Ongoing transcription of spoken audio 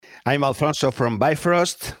I'm Alfonso from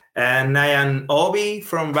Bifrost. And I am Obi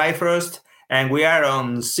from Bifrost, and we are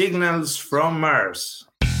on Signals from Mars.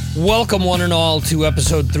 Welcome, one and all, to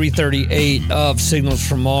episode 338 of Signals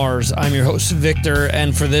from Mars. I'm your host, Victor,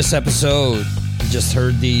 and for this episode, you just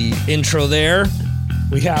heard the intro there.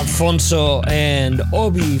 We have Fonso and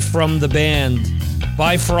Obi from the band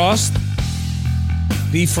Bifrost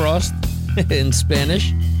in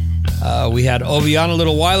Spanish. We had Obi on a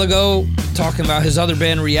little while ago talking about his other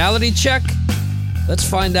band, Reality Check. Let's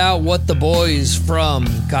find out what the boys from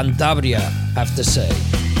Cantabria have to say.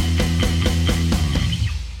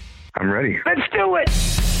 I'm ready. Let's do it!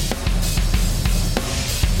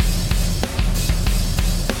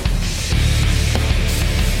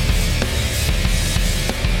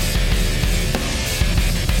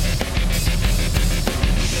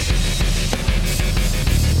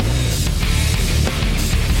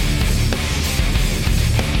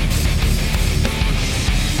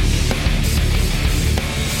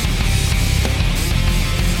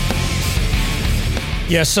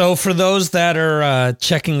 Yeah, so for those that are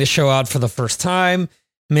checking the show out for the first time,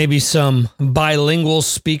 maybe some bilingual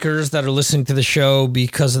speakers that are listening to the show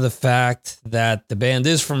because of the fact that the band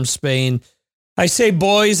is from Spain, I say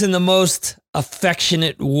boys in the most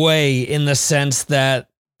affectionate way, in the sense that,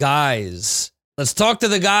 guys, let's talk to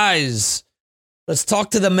the guys. Let's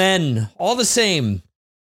talk to the men. All the same.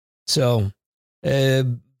 So,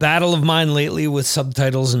 battle of mine lately with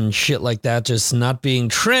subtitles and shit like that just not being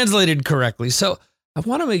translated correctly. So I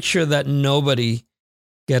want to make sure that nobody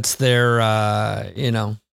gets their,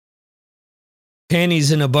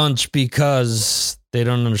 panties in a bunch because they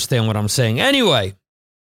don't understand what I'm saying. Anyway,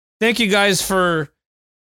 thank you guys for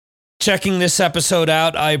checking this episode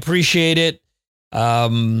out. I appreciate it.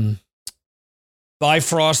 Bifrost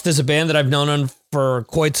is a band that I've known for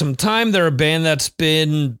quite some time. They're a band that's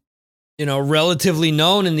been, relatively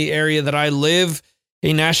known in the area that I live,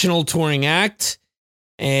 a national touring act.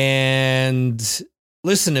 And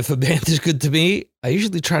listen, if a band is good to me, I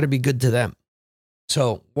usually try to be good to them.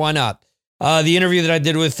 So why not? The interview that I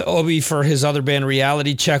did with Obi for his other band,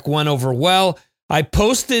 Reality Check, went over well. I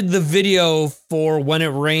posted the video for When It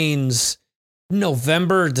Rains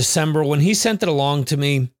November, December, when he sent it along to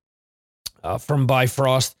me from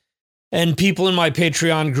Bifrost. And people in my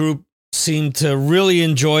Patreon group seemed to really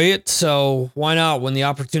enjoy it. So why not? When the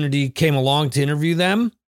opportunity came along to interview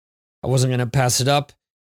them, I wasn't going to pass it up.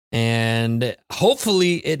 And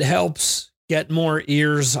hopefully it helps get more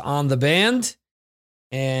ears on the band.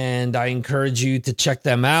 And I encourage you to check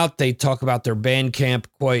them out. They talk about their Bandcamp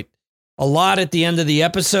quite a lot at the end of the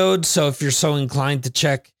episode. So if you're so inclined to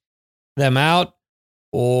check them out,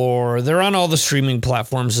 or they're on all the streaming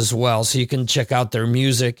platforms as well, so you can check out their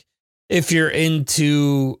music. If you're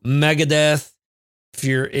into Megadeth, if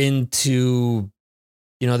you're into,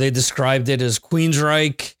 they described it as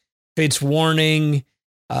Queensryche, Fate's Warning.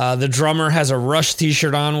 The drummer has a Rush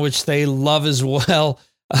t-shirt on, which they love as well.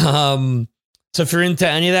 So if you're into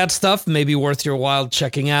any of that stuff, maybe worth your while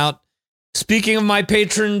checking out. Speaking of my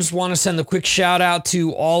patrons, want to send a quick shout out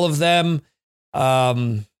to all of them.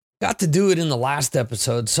 Got to do it in the last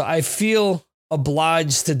episode, so I feel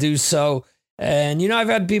obliged to do so. And, I've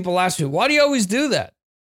had people ask me, why do you always do that?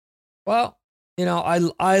 Well,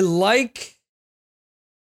 I like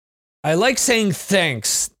saying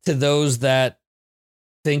thanks to those that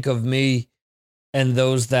think of me and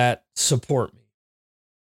those that support me.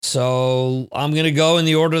 So I'm going to go in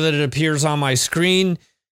the order that it appears on my screen.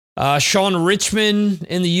 Sean Richmond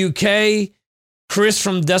in the UK, Chris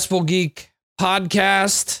from Decibel Geek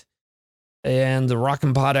Podcast and the Rock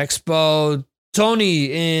and Pod Expo,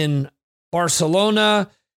 Tony in Barcelona,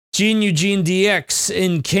 Gene Eugene DX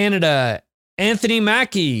in Canada, Anthony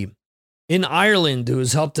Mackey in Ireland, who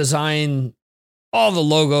has helped design all the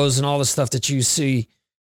logos and all the stuff that you see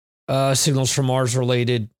Signals from Mars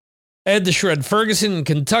related. Ed the Shred Ferguson in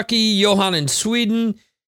Kentucky, Johan in Sweden,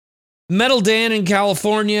 Metal Dan in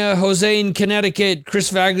California, Jose in Connecticut, Chris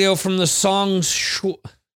Vaglio from the Song Swap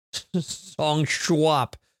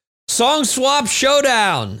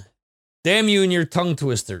Showdown. Damn you and your tongue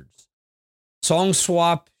twisters. Song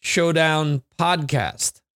Swap Showdown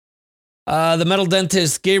podcast. The Metal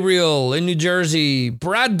Dentist, Gabriel in New Jersey,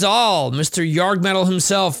 Brad Dahl, Mr. Yarg Metal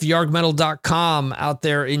himself, yargmetal.com out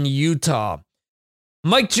there in Utah.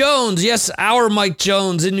 Mike Jones, yes, our Mike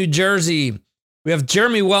Jones in New Jersey. We have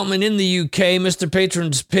Jeremy Weltman in the UK, Mr.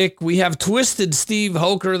 Patron's Pick. We have Twisted Steve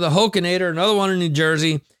Hoker, the Hokinator, another one in New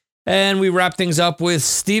Jersey. And we wrap things up with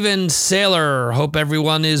Steven Saylor. Hope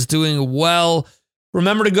everyone is doing well.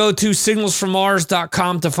 Remember to go to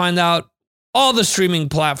signalsfrommars.com to find out all the streaming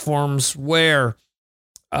platforms where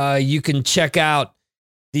you can check out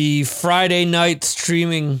the Friday night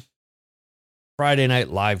streaming, Friday night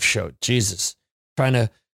live show. Jesus, trying to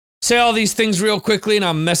say all these things real quickly and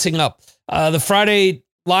I'm messing up. The Friday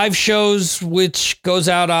live shows, which goes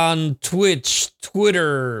out on Twitch,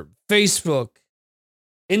 Twitter, Facebook,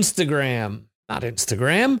 Instagram, not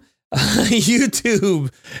Instagram,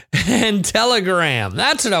 YouTube, and Telegram.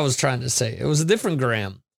 That's what I was trying to say. It was a different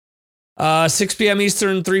gram. 6 p.m.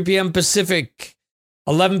 Eastern, 3 p.m. Pacific,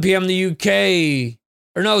 11 p.m. in the UK,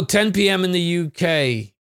 or no, 10 p.m. in the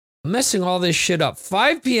UK. I'm messing all this shit up.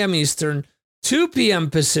 5 p.m. Eastern, 2 p.m.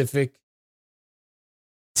 Pacific,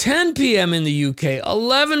 10 p.m. in the UK,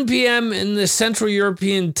 11 p.m. in the Central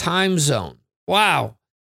European time zone. Wow.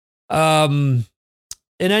 In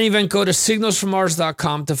any event, go to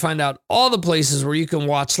signalsfrommars.com to find out all the places where you can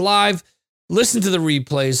watch live, listen to the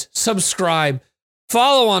replays, subscribe,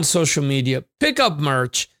 follow on social media, pick up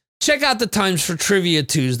merch, check out the times for Trivia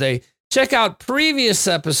Tuesday, check out previous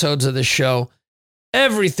episodes of the show,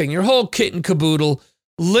 everything, your whole kit and caboodle,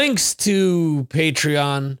 links to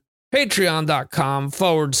Patreon,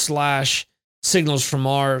 patreon.com/Signals from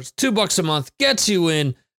Mars. $2 a month gets you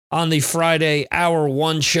in on the Friday hour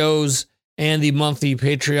one shows and the monthly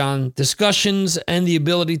Patreon discussions and the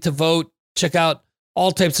ability to vote. Check out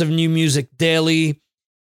all types of new music daily,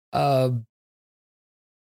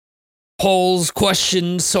 polls,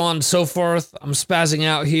 questions, so on and so forth. I'm spazzing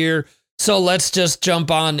out here. So let's just jump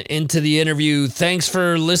on into the interview. Thanks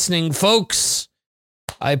for listening, folks.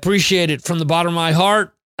 I appreciate it from the bottom of my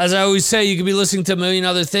heart. As I always say, you could be listening to a million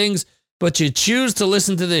other things, but you choose to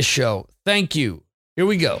listen to this show. Thank you. Here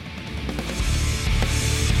we go.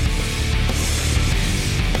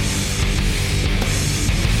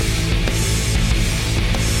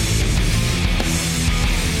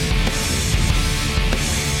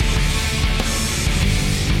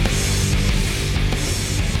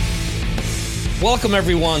 Welcome,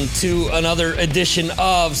 everyone, to another edition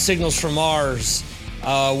of Signals from Mars.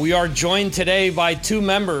 We are joined today by two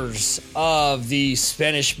members of the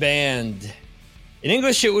Spanish band. In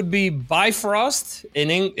English, it would be Bifrost.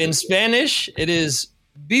 In Spanish, it is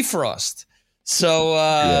Bifrost. So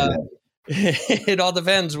it all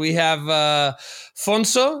depends. We have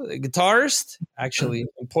Fonso, the guitarist. Actually,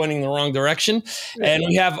 I'm pointing the wrong direction. And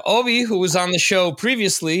we have Obi, who was on the show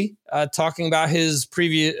previously, talking about his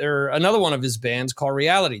another one of his bands called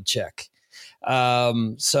Reality Check.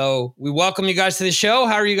 So we welcome you guys to the show.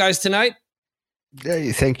 How are you guys tonight?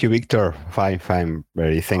 Hey, thank you, Victor. Fine.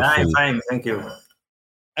 Very thankful. Fine. Thank you.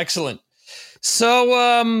 Excellent.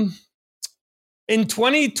 So in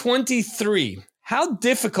 2023, how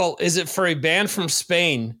difficult is it for a band from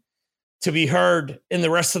Spain to be heard in the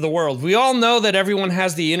rest of the world? We all know that everyone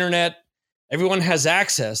has the internet, everyone has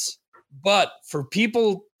access, but for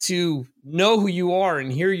people to know who you are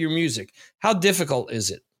and hear your music, how difficult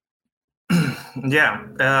is it? Yeah,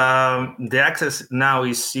 the access now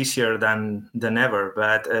is easier than ever,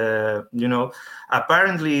 but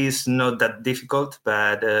apparently it's not that difficult.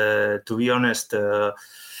 But to be honest,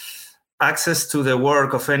 access to the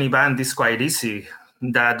work of any band is quite easy.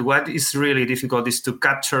 That what is really difficult is to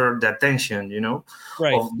capture the attention,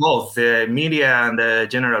 Right, of both the media and the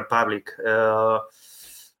general public.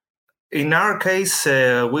 In our case,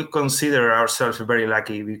 we consider ourselves very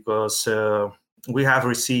lucky because we have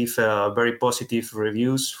received very positive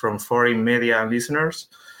reviews from foreign media and listeners,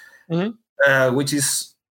 which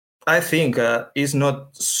is, I think, is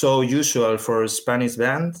not so usual for a Spanish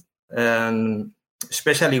band, and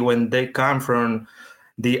especially when they come from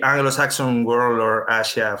the Anglo-Saxon world or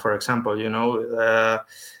Asia, for example.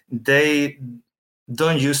 They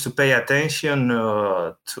don't used to pay attention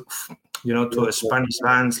to Spanish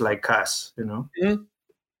bands like us.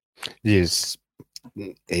 Yes.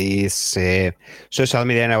 Is social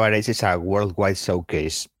media nowadays is a worldwide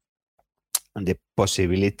showcase, and the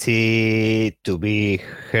possibility to be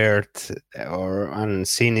heard or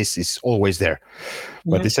unseen is always there.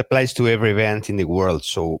 But this applies to every event in the world.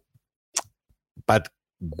 So, but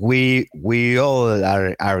we all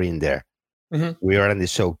are in there. We are in the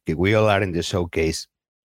showcase. We all are in the showcase.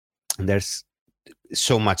 And there's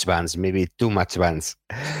so much bands, maybe too much bands.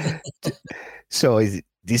 So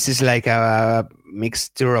this is like a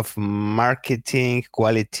mixture of marketing,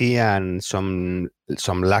 quality, and some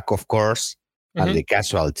lack, of course. And the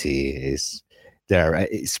casualty is there.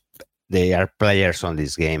 They are players on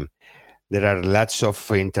this game. There are lots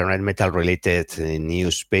of internet metal-related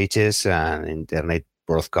news pages and internet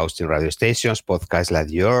broadcasting radio stations, podcasts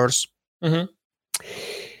like yours.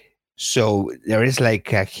 So there is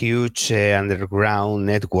like a huge underground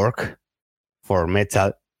network for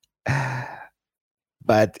metal.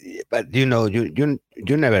 But you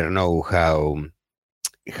never know how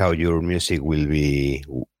how your music will be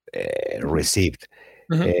received.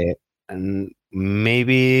 And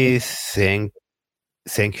maybe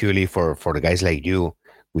thankfully for guys like you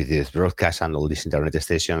with this broadcast and all these internet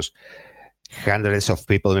stations, hundreds of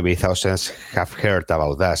people, maybe thousands, have heard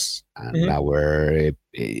about us. And our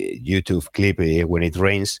YouTube clip, When It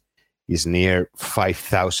Rains, is near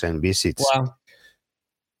 5,000 visits. Wow.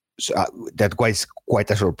 So that was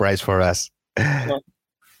quite a surprise for us. Yeah.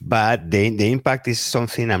 But the impact is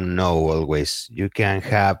something unknown always. You can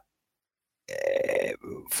have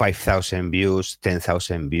 5,000 views,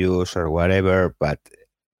 10,000 views, or whatever, but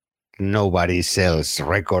nobody sells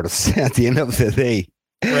records at the end of the day.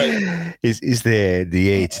 Right. It's the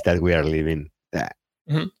age that we are living.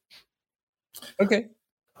 Okay.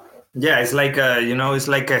 Yeah, it's like it's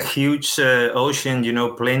like a huge ocean.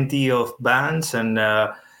 Plenty of bands, and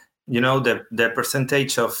the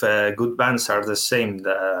percentage of good bands are the same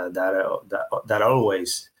that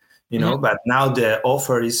always. But now the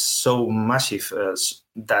offer is so massive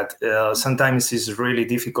that sometimes it's really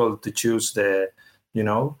difficult to choose the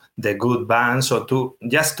good bands, or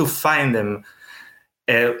to find them.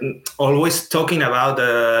 Always talking about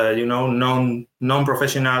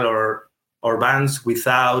non-professional or bands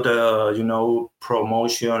without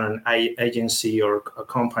promotion and agency or a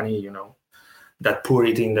company that put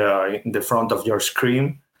it in the front of your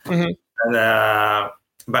screen. And,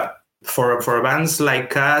 but for bands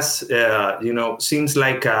like us, seems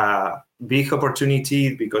like a big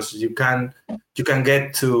opportunity, because you can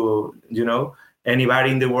get to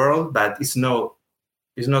anybody in the world, but it's not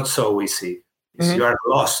so easy. You are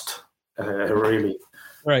lost, really.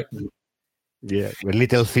 Right. Yeah, with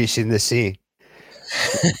little fish in the sea.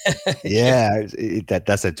 Yeah,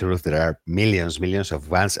 that's the truth. There are millions of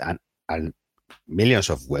bands and millions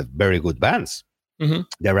of very good bands.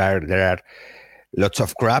 There are lots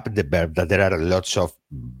of crap, but there are lots of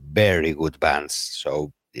very good bands.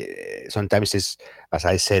 So sometimes it's, as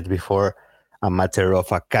I said before, a matter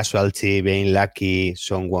of a casualty, being lucky,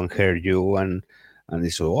 someone heard you and they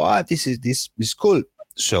say, "Oh, this is cool."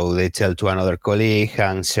 So they tell to another colleague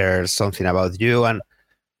and share something about you, and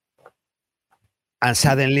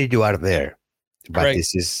suddenly you are there. But right.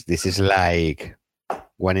 This is like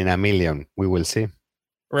 1 in a million. We will see.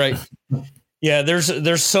 Right. Yeah,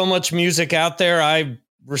 there's so much music out there. I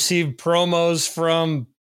receive promos from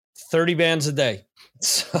 30 bands a day.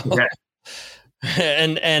 So yeah.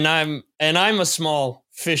 and I'm a small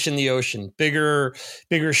fish in the ocean. Bigger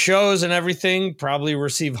shows and everything probably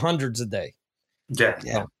receive hundreds a day.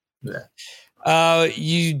 Yeah.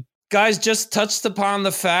 You guys just touched upon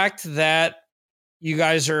the fact that you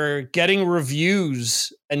guys are getting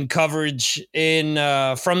reviews and coverage in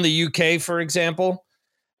from the UK, for example.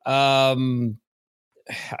 I mean,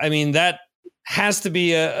 that has to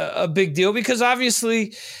be a big deal, because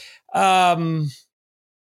obviously, here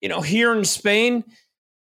in Spain,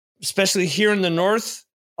 especially here in the north,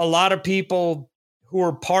 a lot of people who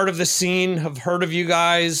are part of the scene have heard of you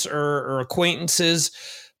guys or acquaintances.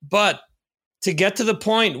 But to get to the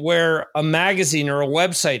point where a magazine or a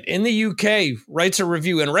website in the UK writes a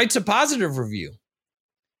review and writes a positive review,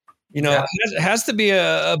 it has to be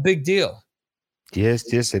a big deal. Yes.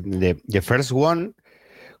 The first one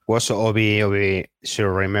was Obi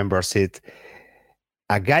sure remembers it.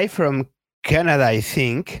 A guy from Canada, I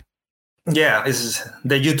think. Yeah, it's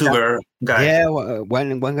the YouTuber guy. Yeah,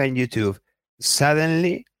 one guy on YouTube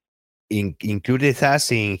suddenly included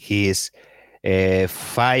us in his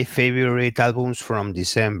 5 favorite albums from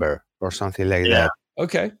December or something like that.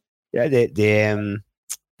 Okay. Yeah, the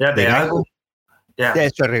album.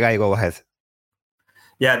 Sorry, guy, go ahead.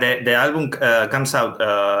 Yeah, the album comes out.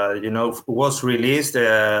 Was released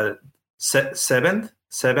 7th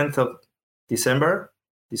of December.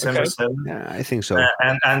 December 7th. Yeah, I think so.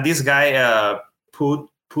 And this guy put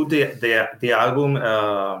the album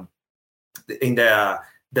in the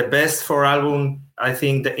best for album, I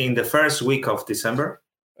think, in the first week of December.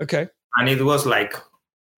 Okay. And it was like,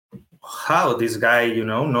 how this guy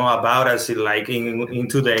know about us in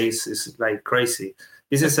 2 days is like crazy.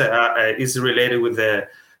 This is related with the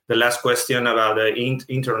last question about the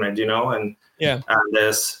internet, and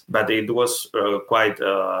this, but it was quite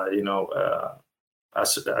a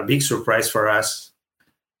big surprise for us,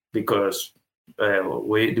 because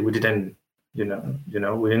we didn't we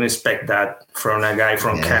didn't expect that from a guy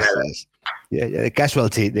from Canada. Yes. Yeah, the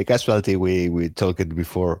casualty we talked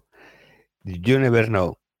before. You never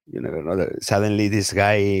know that suddenly this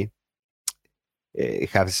guy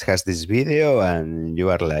has this video and you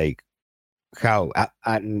are like, how?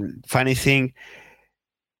 And funny thing,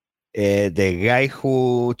 the guy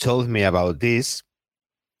who told me about this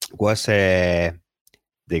was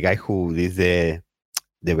the guy who did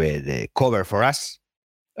the cover for us.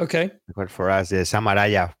 Okay. The cover for us, Sam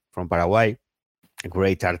Araya from Paraguay, a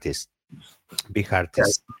great artist, big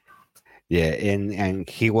artist. Yeah, and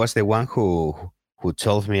he was the one who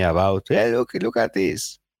told me about. Hey, look at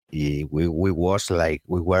this. We were sorry,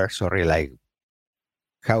 like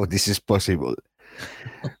how this is possible,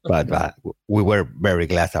 but we were very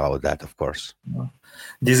glad about that, of course.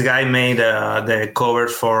 This guy made the cover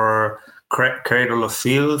for Cradle of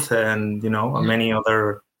Filth and many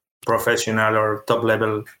other professional or top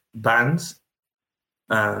level bands.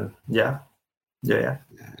 And yeah.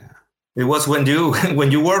 It was when you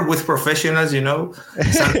work with professionals,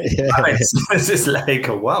 it's just like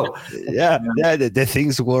wow. Yeah, the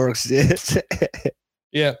things works. Yes.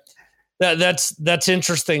 Yeah, that's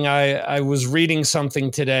interesting. I was reading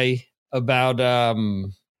something today about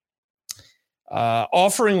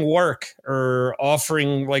offering work or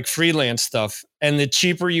offering like freelance stuff, and the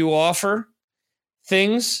cheaper you offer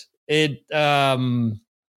things, it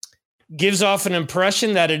gives off an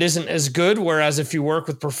impression that it isn't as good. Whereas if you work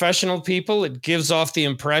with professional people, it gives off the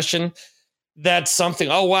impression that something,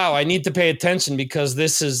 oh, wow, I need to pay attention because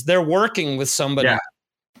they're working with somebody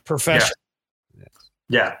professional.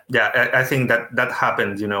 Yeah. I think that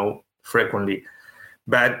happens, frequently.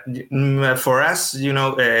 But for us,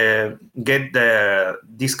 get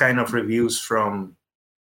this kind of reviews from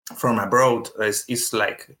abroad is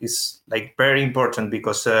like very important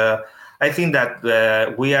because I think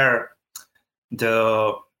that we are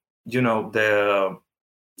the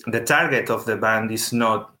target of the band is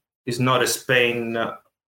not Spain.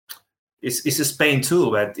 It's Spain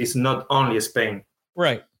too, but it's not only Spain.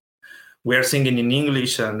 Right. We are singing in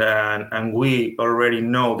English, and we already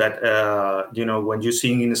know that when you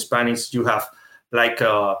sing in Spanish, you have like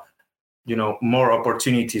more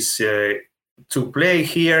opportunities to play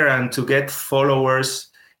here and to get followers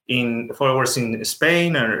in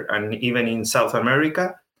Spain and even in South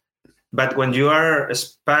America. But when you are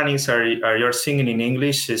Spanish or you're singing in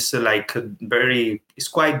English, it's like it's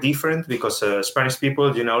quite different because Spanish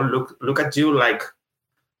people, look at you like,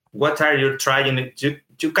 what are you trying?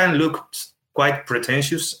 You can look quite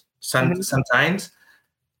pretentious sometimes.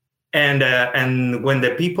 And when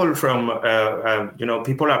the people from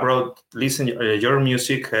people abroad listen your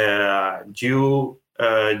music, you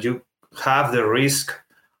have the risk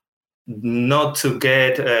not to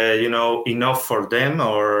get enough for them,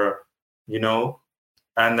 or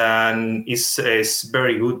and then it's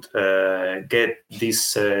very good get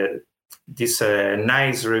these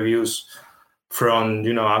nice reviews from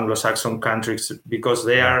Anglo-Saxon countries, because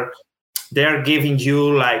they are giving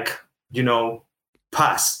you like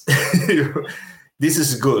pass. This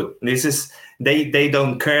is good. This is they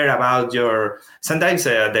don't care about your. Sometimes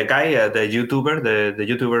the guy, the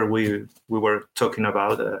YouTuber we were talking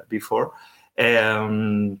about before,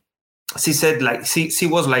 she said like she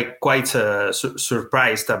was like quite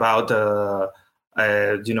surprised about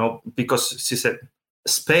because she said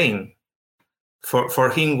Spain for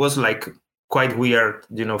him was like quite weird,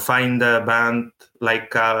 find a band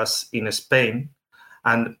like us in Spain,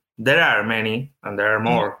 and there are many and there are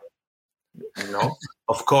more,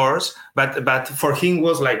 of course, but for him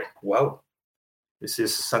was like, wow, this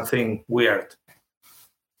is something weird.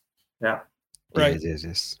 Yeah. Right.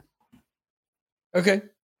 Yes. Okay.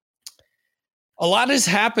 A lot has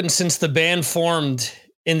happened since the band formed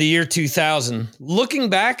in the year 2000. Looking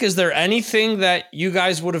back, is there anything that you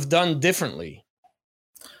guys would have done differently?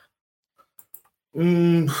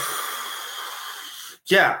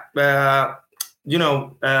 Yeah.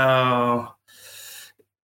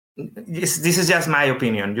 This is just my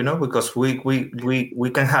opinion, because we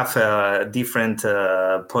can have a different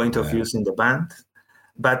point of views in the band.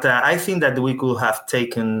 But I think that we could have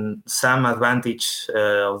taken some advantage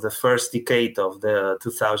of the first decade of the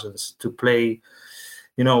 2000s to play,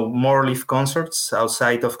 more live concerts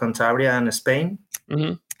outside of Cantabria and Spain,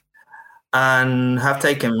 and have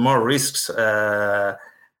taken more risks at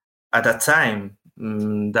that time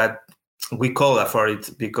that we could afford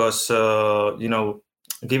it, because,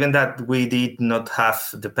 given that we did not have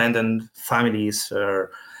dependent families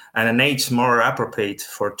and an age more appropriate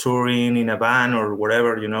for touring in a van or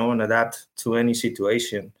whatever, and adapt to any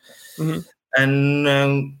situation.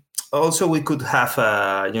 And also we could have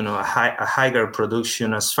a higher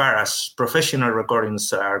production as far as professional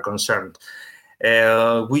recordings are concerned.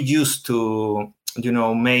 We used to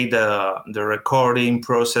made the recording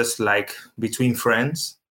process like between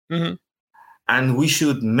friends, and we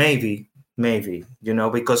should maybe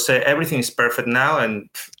because everything is perfect now, and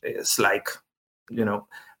it's like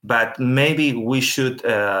but maybe we should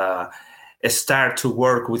start to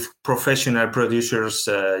work with professional producers,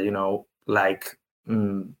 like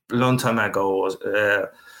long time ago.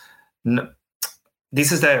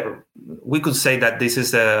 We could say that this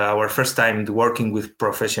is our first time working with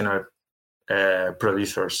professional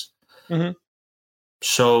producers. Mm-hmm.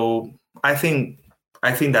 So I think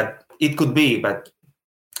that it could be, but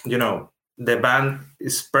the band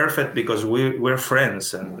is perfect because we're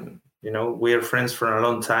friends, and we are friends for a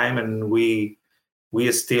long time, and we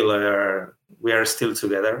are still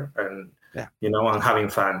together, and and having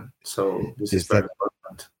fun. So this is very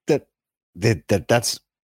important. That's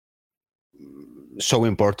so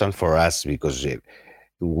important for us, because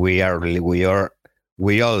we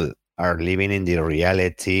all are living in the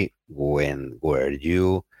reality where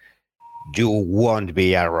you won't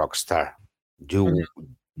be a rock star. You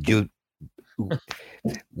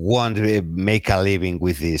won't make a living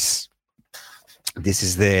with this. This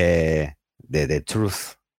is the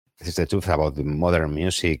truth. This is the truth about the modern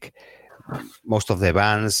music. Most of the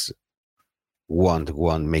bands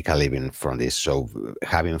won't make a living from this. So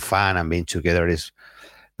having fun and being together is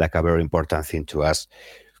like a very important thing to us.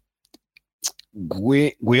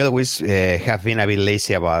 We always have been a bit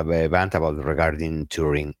lazy about band regarding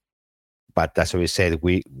touring, but as we said,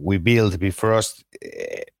 we built Bifrost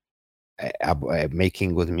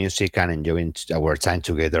making good music and enjoying our time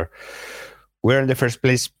together. We're in the first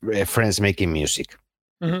place friends making music.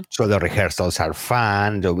 Mm-hmm. So the rehearsals are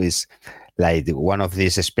fun. Always like one of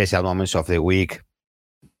these special moments of the week.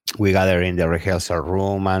 We gather in the rehearsal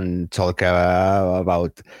room and talk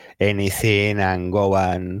about anything, and go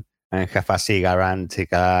and have a cigarette and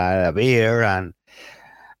take a beer, and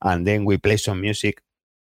then we play some music,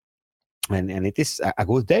 and it is a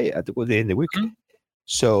good day in the week. Mm-hmm.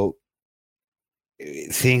 So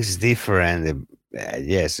things different.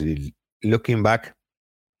 Yes, looking back,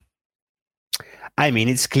 I mean,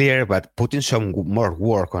 it's clear, but putting some more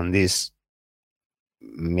work on this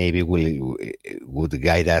maybe would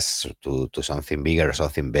guide us to something bigger,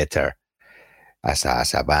 something better as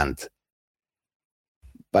a band.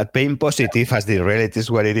 But being positive, as the reality is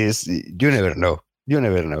what it is, you never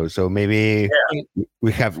know. So maybe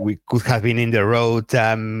we could have been in the road,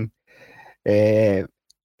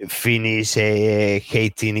 finish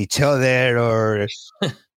hating each other,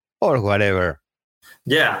 or whatever.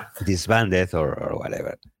 Yeah, disbanded or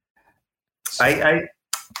whatever. So.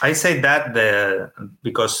 I say that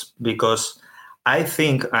because I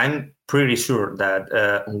think I'm pretty sure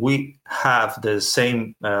that we have the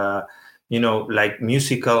same like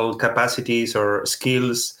musical capacities or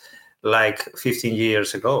skills like 15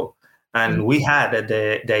 years ago, and we had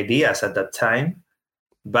the ideas at that time,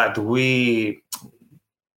 but we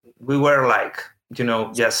were like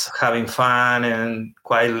just having fun and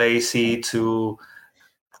quite lazy to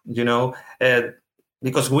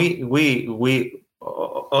because we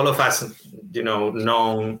all of us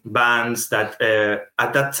know bands that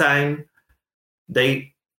at that time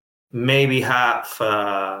they maybe have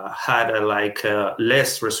had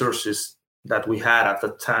less resources that we had at the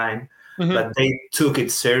time, but they took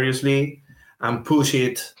it seriously and pushed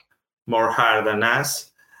it more hard than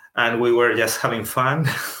us, and we were just having fun.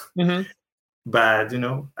 But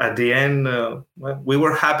at the end, we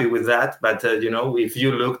were happy with that. But if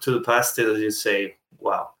you look to the past, you say,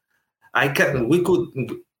 "Wow,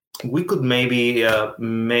 we could maybe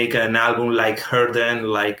make an album like Her Then,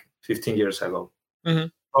 like 15 years ago,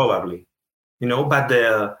 probably." But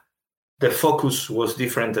the focus was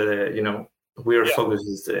different. We are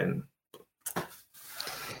focused then.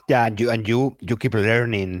 Yeah, and you keep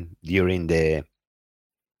learning during the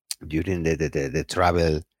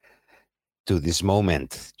travel to this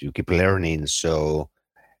moment. You keep learning. So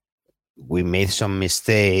we made some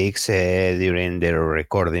mistakes during the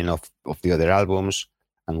recording of the other albums,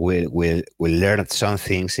 and we learned some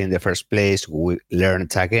things in the first place. We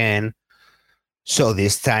learned again. So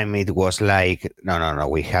this time it was like, no,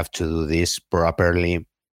 we have to do this properly.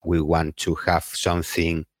 We want to have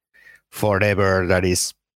something forever that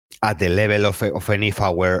is at the level of any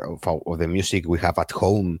of the music we have at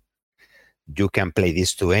home. You can play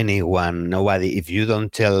this to anyone. Nobody, if you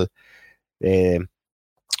don't tell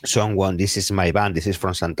someone, this is my band, this is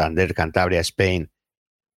from Santander, Cantabria, Spain,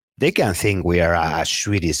 they can think we are a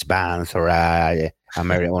Swedish band or an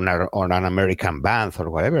American band or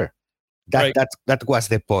whatever. That was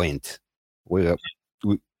the point. We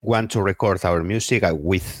want to record our music.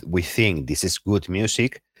 We think this is good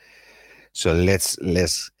music. So let's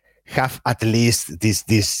have at least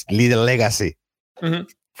this little legacy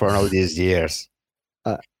for all these years.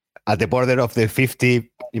 At the border of the 50,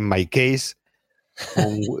 in my case,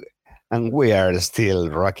 and we are still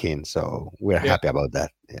rocking. So we're happy about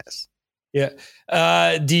that. Yes. Yeah.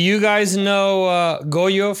 Do you guys know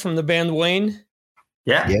Goyo from the band Wayne?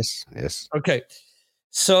 Yeah. Yes. Okay.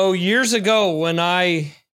 So years ago when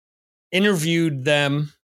I interviewed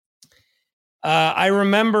them, I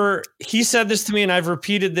remember he said this to me, and I've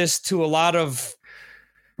repeated this to a lot of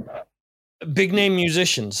big name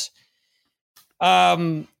musicians.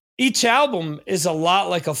 Each album is a lot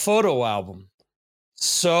like a photo album.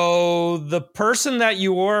 So the person that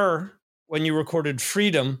you were when you recorded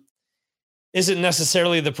Freedom isn't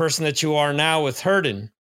necessarily the person that you are now with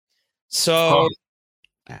Herden. So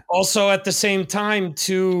also at the same time,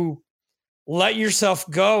 to let yourself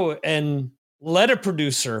go and let a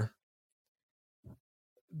producer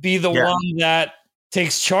be the one that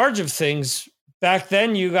takes charge of things. Back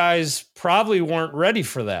then, you guys probably weren't ready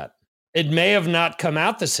for that. It may have not come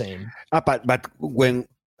out the same. But when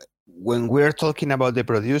we're talking about the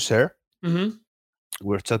producer,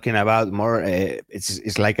 we're talking about more.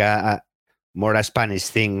 It's like a more a Spanish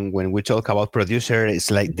thing. When we talk about producer,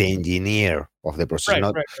 it's like the engineer of the process,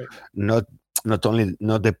 not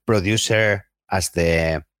the producer as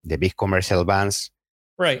the big commercial bands.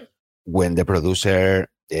 Right. When the producer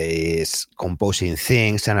is composing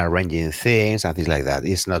things and arranging things and things like that,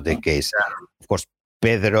 it's not the case. Of course,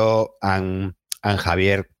 Pedro and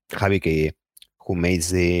Javi, who makes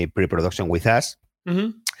the pre-production with us,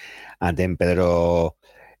 and then Pedro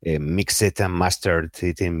mixed it and mastered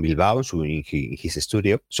it in Bilbao, so in his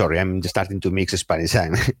studio. Sorry, I'm starting to mix Spanish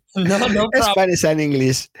and no problem. Spanish and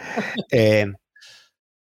English.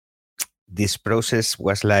 This process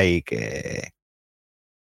was like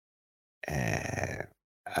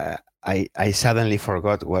I suddenly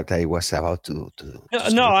forgot what I was about to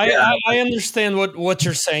no, I understand what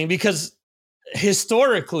you're saying, because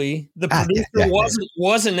historically the producer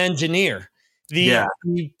was an engineer. The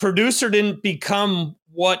producer didn't become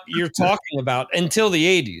what you're talking about until the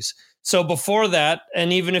 80s. So before that,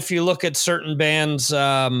 and even if you look at certain bands,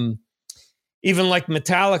 even like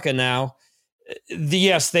Metallica now,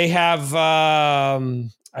 they have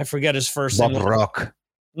I forget his first name. Bob Rock.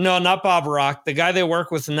 No, not Bob Rock. The guy they work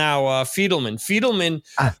with now, Fiedelman. Fiedelman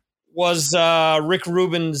was Rick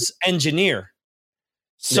Rubin's engineer.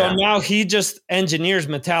 So now he just engineers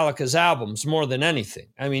Metallica's albums more than anything.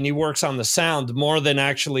 I mean, he works on the sound more than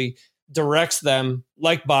actually directs them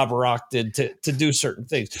like Bob Rock did to do certain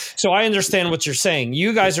things. So I understand what you're saying.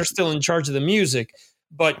 You guys are still in charge of the music,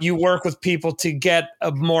 but you work with people to get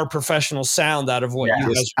a more professional sound out of what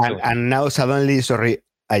you guys are doing. And now suddenly, sorry,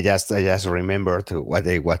 I just remembered what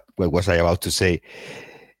was I about to say,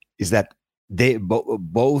 is that they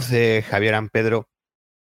both Javier and Pedro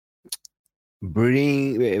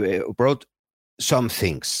brought some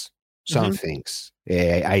things,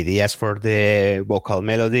 ideas for the vocal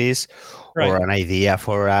melodies, or an idea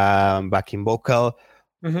for a backing vocal,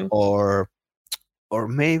 or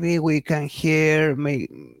maybe we can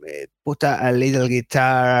put a little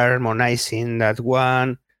guitar harmonizing that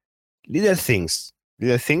one. Little things.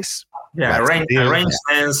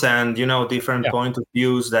 Arrangements and different point of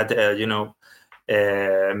views that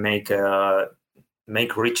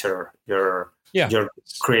make richer your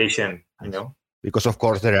creation. Because of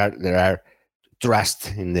course there are trust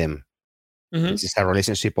in them. This is a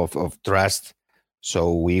relationship of trust.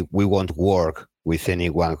 So we won't work with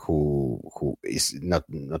anyone who is not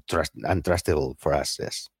untrustable for us.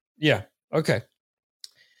 Yes. Yeah. Okay.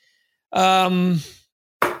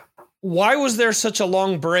 Why was there such a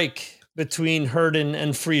long break between Herden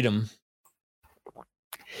and Freedom?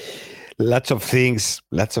 Lots of things.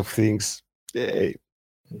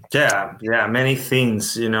 Yeah, many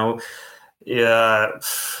things.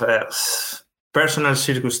 Personal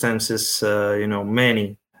circumstances.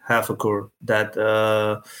 Many have occurred that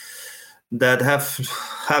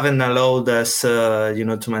haven't allowed us,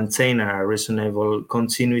 to maintain a reasonable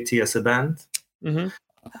continuity as a band.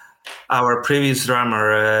 Our previous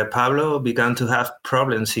drummer, Pablo, began to have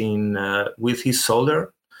problems with his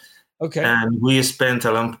shoulder. Okay. And we spent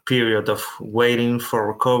a long period of waiting for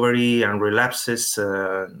recovery and relapses.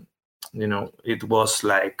 It was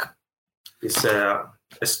like it's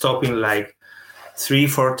stopping like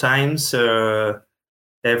 3-4 times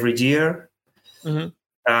every year.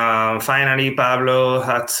 Finally, Pablo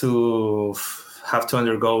had to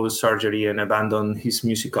undergo surgery and abandon his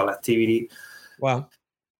musical activity. Wow.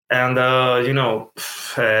 And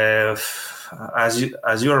as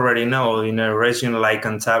you already know, in a region like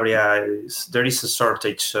Cantabria, there is a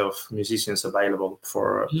shortage of musicians available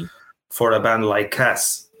for a band like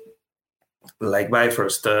us, like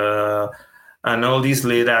Bifrost, and all this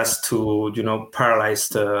led us to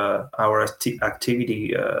paralyze our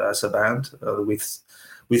activity as a band with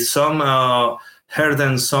some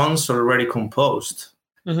Herden songs already composed,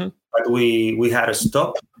 but we had to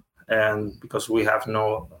stop, and because we had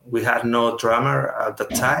no drummer at the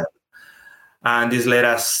time, and this led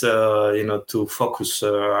us, to focus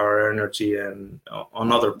our energy and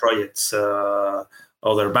on other projects,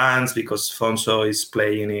 other bands, because Fonso is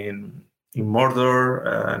playing in Mordor,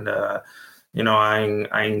 and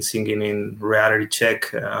I'm singing in Reality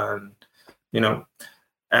Check, and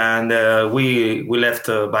we left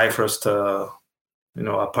Bifrost,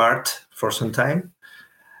 apart for some time,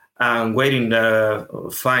 and waiting to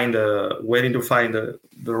find the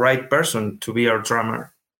right person to be our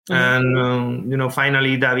drummer. And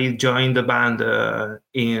finally David joined the band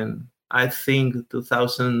in, I think,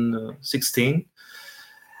 2016,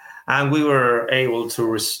 and we were able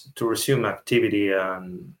to resume activity,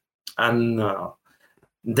 and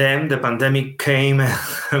then the pandemic came,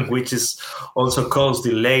 which is also caused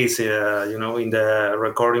delays in the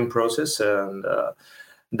recording process, and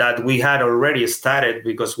that we had already started,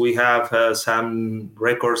 because we have some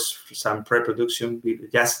records, some pre-production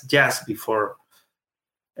just before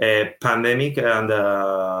pandemic,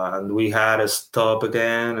 and we had to stop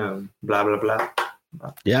again, and blah blah blah.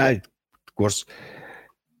 Yeah, it was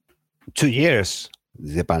 2 years,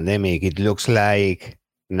 the pandemic. It looks like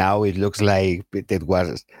it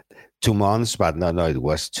was 2 months, but no, it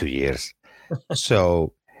was 2 years.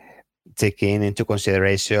 So taking into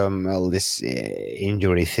consideration all these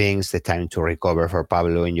injury things, the time to recover for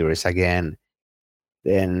Pablo, injuries again,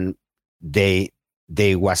 then they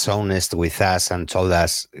was honest with us and told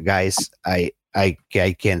us, guys, I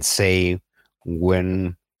can't say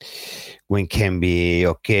when can be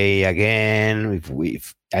okay again,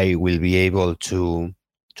 if I will be able to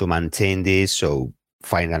maintain this, so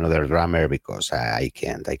find another drummer, because I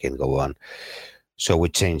can't go on. So we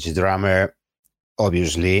changed the drummer.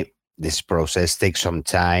 Obviously this process takes some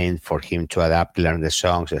time for him to adapt, learn the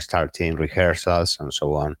songs, starting rehearsals and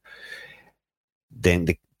so on. Then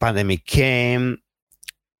the pandemic came,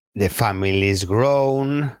 the family is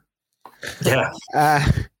grown. Yeah.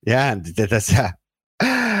 That's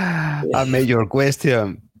a major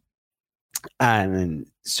question. And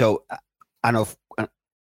so, and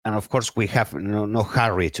of course, we have no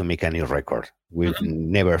hurry to make a new record. We've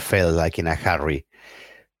never felt like in a hurry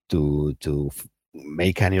to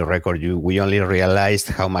make a new record. We only realized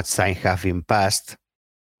how much time have been passed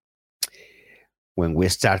when we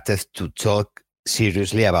started to talk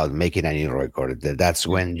seriously about making a new record. That's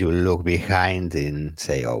when you look behind and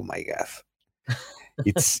say, "Oh my God!"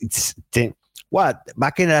 It's what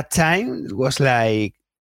back in that time it was like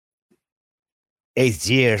 8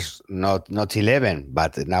 years, not 11.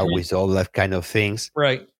 But now with all that kind of things,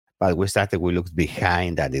 right? But we looked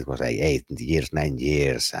behind, and it was like 8 years, 9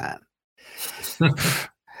 years, and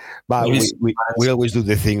but we always do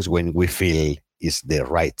the things when we feel it's the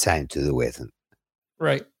right time to do it.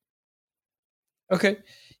 Right. Okay.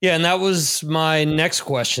 Yeah, and that was my next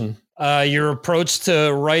question. Your approach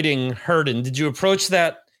to writing Herden, did you approach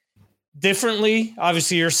that differently?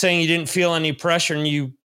 Obviously, you're saying you didn't feel any pressure, and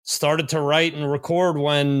you started to write and record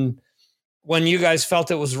when you guys felt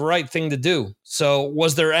it was the right thing to do. So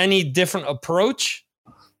was there any different approach?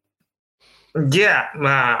 Yeah,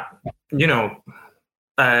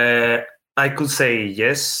 I could say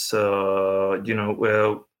yes,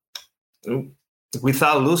 well,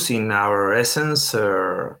 without losing our essence,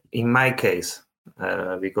 in my case,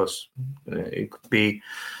 because it could be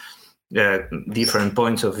different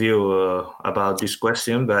points of view about this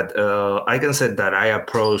question, but I can say that I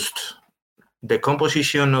approached the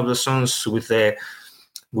composition of the songs with the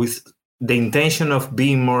intention of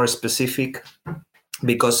being more specific,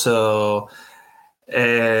 because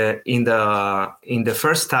in the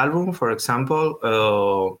first album, for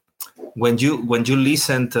example, when you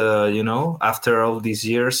listen to, after all these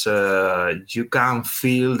years, you can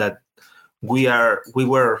feel that we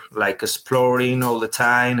were like exploring all the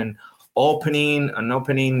time and opening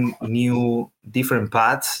new different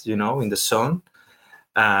paths, in the song,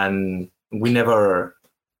 and we never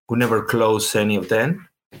close any of them.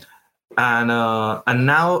 And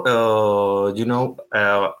now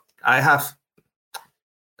I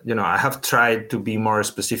have tried to be more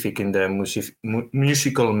specific in the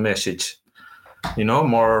musical message,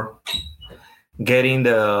 more getting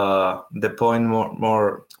the point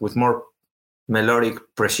more with more melodic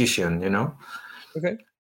precision, Okay.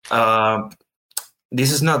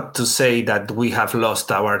 This is not to say that we have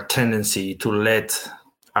lost our tendency to let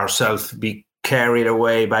ourselves be carried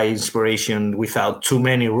away by inspiration without too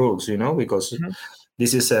many rules, because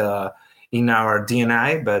this is in our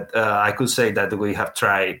DNA. But I could say that we have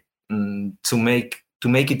tried to make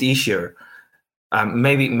it easier.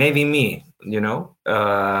 Maybe me,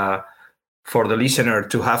 for the listener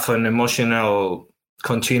to have an emotional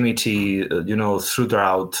continuity,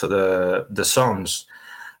 throughout the songs,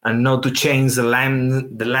 and not to change the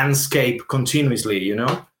landscape continuously.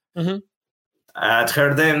 Mm-hmm. At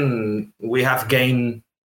Herden, we have gained,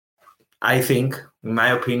 I think, in my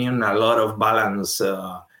opinion, a lot of balance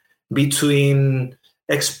between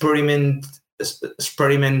experimental,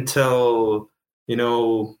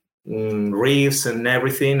 riffs and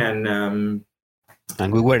everything, and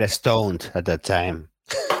we were stoned at that time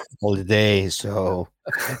all the day, so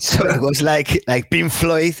it was like Pink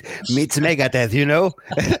Floyd meets Megadeth,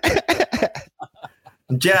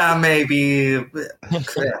 Yeah, maybe.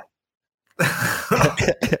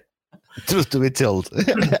 Truth to be told.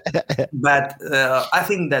 But I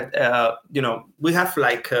think that we have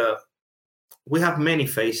we have many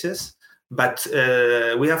phases, but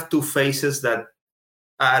we have two phases that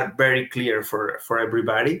are very clear for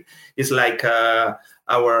everybody. It's like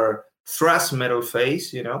our thrash metal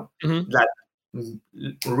phase, Mm-hmm. that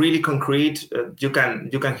really concrete. You can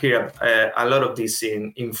hear a lot of this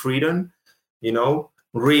in Freedom,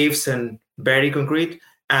 riffs and very concrete.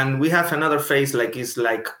 And we have another phase it's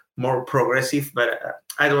like more progressive, but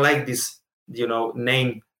I don't like this,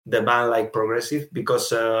 name the band like progressive,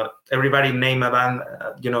 because everybody name a band,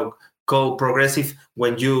 called progressive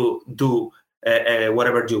when you do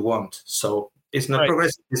whatever you want. So it's not Right.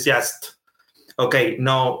 progressive. It's just okay.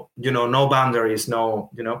 No, no boundaries. No,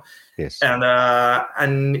 Yes.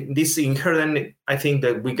 And this inherent, I think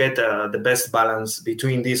that we get the best balance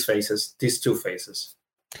between these two phases.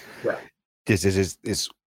 Yeah. This is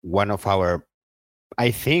one of our, I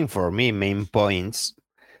think, for me, main points.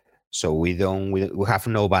 So we have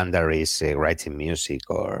no boundaries writing music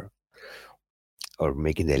or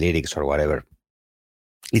making the lyrics or whatever.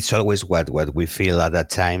 It's always what we feel at that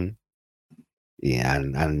time. Yeah,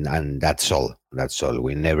 and that's all. That's all.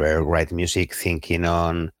 We never write music thinking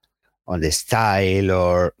on the style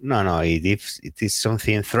or no. It is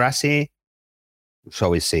something thrashy.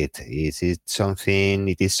 So is it. It is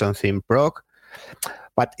something prog.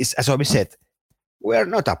 But it's, as we said, we're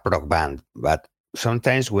not a prog band. But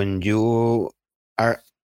sometimes when you are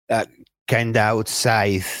kind of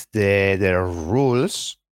outside the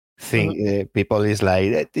rules, people is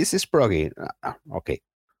like, this is proggy. Okay.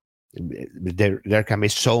 There can be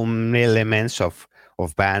some elements of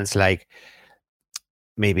bands, like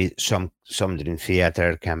maybe some Dream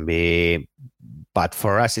Theater can be, but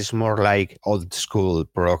for us it's more like old school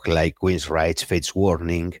prog, like Queen's Rights, Fate's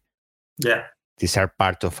Warning. Yeah, these are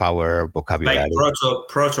part of our vocabulary. Like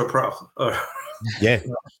proto prog. Yeah.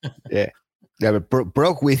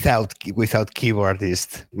 Prog without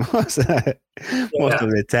keyboardist most of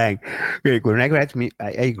the time. When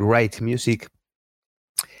I write music,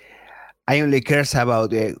 I only cares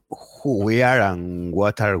about who we are and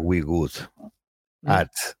what are we good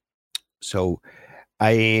at. So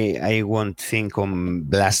I won't think on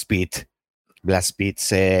blast beats,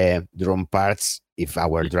 drum parts, if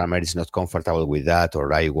our drummer is not comfortable with that,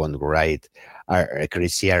 or I won't write a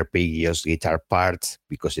crazy arpeggios guitar parts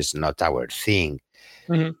because it's not our thing.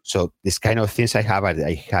 Mm-hmm. So this kind of things I have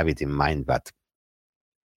it in mind, but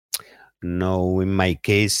no, in my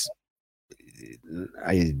case,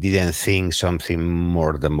 I didn't think something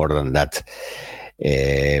more than that.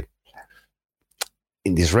 In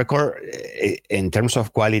this record, in terms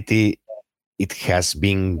of quality, it has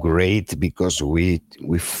been great because we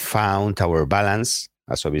found our balance,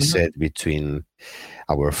 as we said, between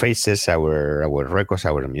our faces, our records,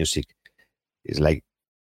 our music. It's like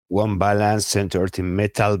one balance centered in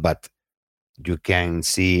metal, but you can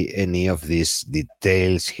see any of these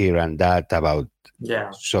details here and that about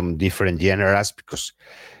some different genres, because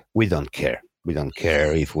we don't care. We don't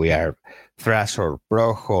care if we are thrash or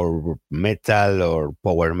prog or metal or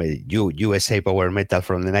power metal, USA power metal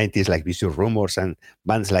from the 90s, like Vicious Rumors and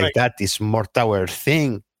bands like that. Is more our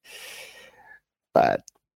thing. But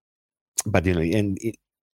and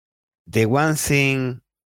the one thing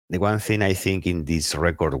I think in this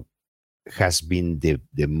record has been the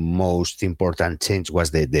most important change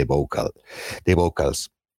was the vocals.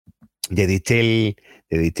 The detail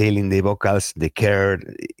in the vocals, the care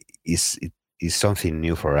is something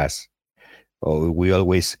new for us. We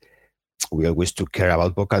always took care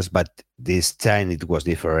about vocals, but this time it was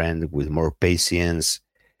different, with more patience,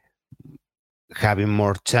 having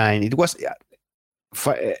more time. It was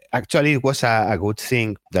actually it was a good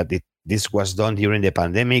thing that this was done during the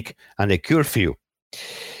pandemic and the curfew,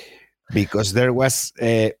 because there was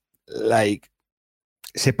like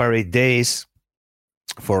separate days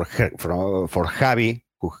for Javi,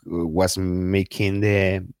 who was making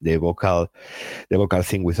the vocal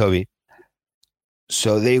thing with Obi.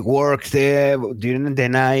 So they worked there during the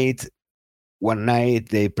night. One night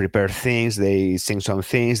they prepare things, they sing some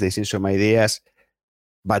things, they sing some ideas,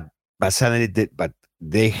 but suddenly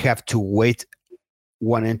they have to wait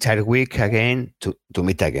one entire week again to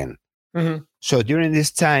meet again. Mm-hmm. So during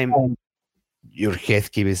this time, your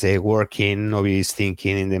head keeps working, nobody's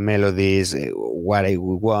thinking in the melodies, what I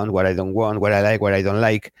want, what I don't want, what I like, what I don't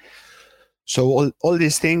like. So all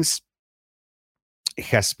these things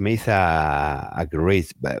has made a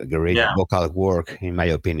great vocal work, in my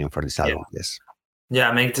opinion, for this album. Yes.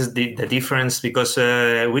 Yeah, makes the difference because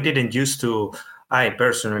we didn't used to. I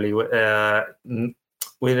personally, we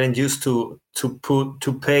didn't used to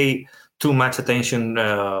pay too much attention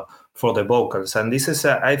for the vocals, and this is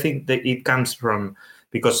I think that it comes from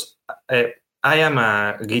because I am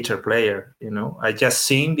a guitar player. I just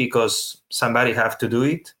sing because somebody have to do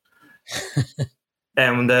it.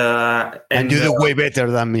 And you do way better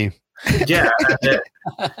than me. Yeah,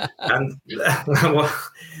 and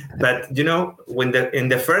but when in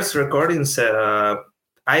the first recordings,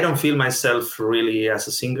 I don't feel myself really as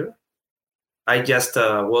a singer. I just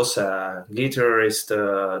was a guitarist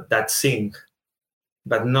that sing,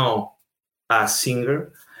 but no a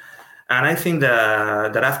singer. And I think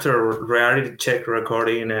that after reality check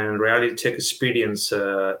recording and reality check experience,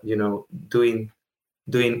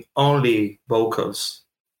 doing only vocals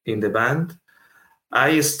in the band,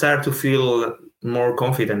 I start to feel more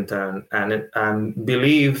confident and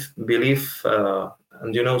believe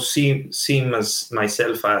and see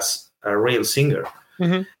myself as a real singer.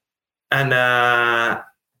 Mm-hmm. And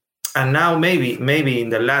now maybe in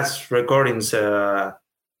the last recordings I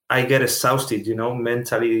get exhausted,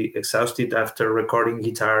 mentally exhausted after recording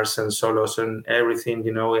guitars and solos and everything,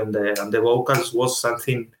 and the vocals was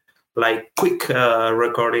something like quick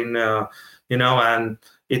recording, and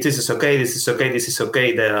this is okay. The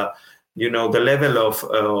the level of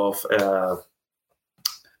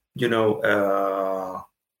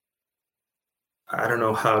I don't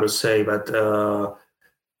know how to say, but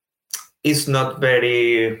it's not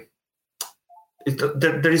very.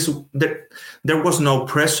 There was no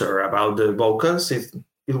pressure about the vocals. It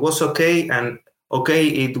was okay, and okay,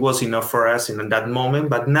 it was enough for us in that moment.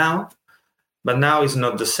 But now it's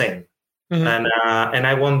not the same. Mm-hmm. And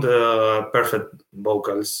I want the perfect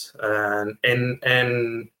vocals, and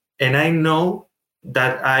I know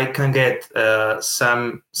that I can get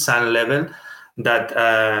some level that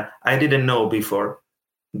I didn't know before,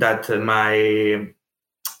 that my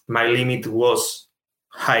limit was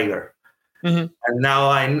higher. Mm-hmm. And now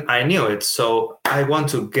I knew it, so I want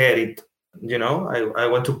to get it. I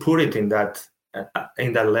want to put it in that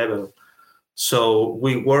level. So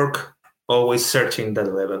we work always searching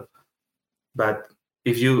that level. But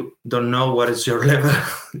if you don't know what is your level,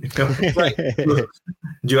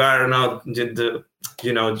 you are not you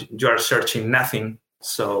are searching nothing.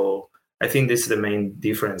 So I think this is the main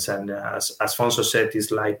difference. And as Afonso said,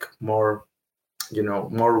 is like more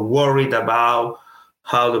worried about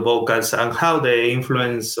how the vocals and how the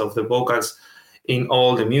influence of the vocals in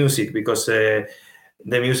all the music, because the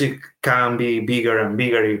music can be bigger and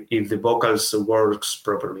bigger if the vocals works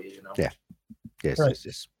properly. Yeah. Yes. Right.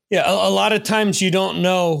 Yes. Yeah, a lot of times you don't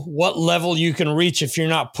know what level you can reach if you're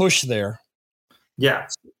not pushed there. Yeah.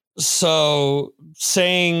 So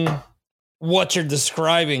saying what you're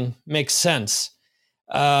describing makes sense.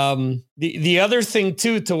 The other thing,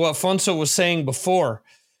 too, to what Fonso was saying before,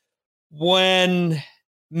 when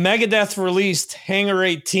Megadeth released Hangar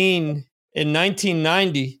 18 in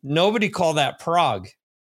 1990, nobody called that prog.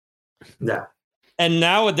 Yeah. And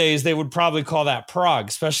nowadays, they would probably call that prog,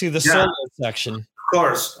 especially the solo section.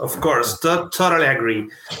 Of course, totally agree.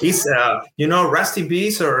 It's Rusty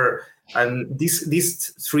Beast and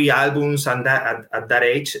these three albums and that at that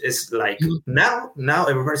age is like now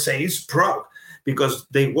everybody say it's prog because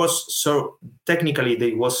they was so technically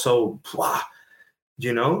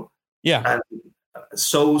yeah, and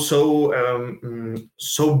so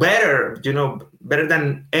better better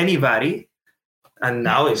than anybody, and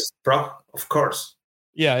now it's prog, of course.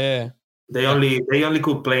 Yeah. They only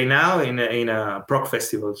could play now in a prog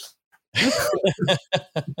festivals.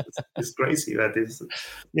 It's crazy, that is.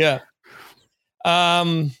 Yeah.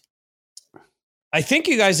 I think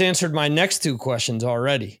you guys answered my next two questions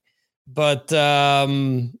already, but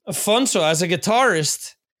Afonso as a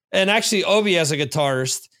guitarist, and actually Obi as a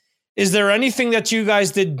guitarist, is there anything that you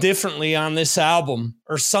guys did differently on this album,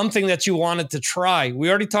 or something that you wanted to try? We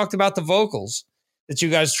already talked about the vocals, that you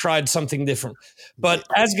guys tried something different. But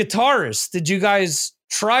as guitarists, did you guys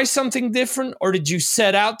try something different, or did you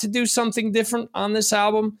set out to do something different on this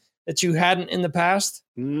album that you hadn't in the past?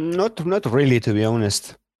 Not really, to be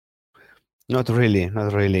honest. Not really,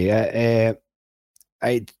 not really.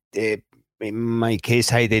 In my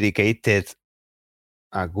case, I dedicated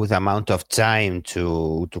a good amount of time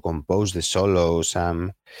to compose the solos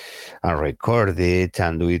and record it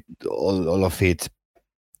and do it all of it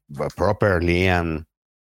properly. And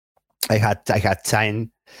I had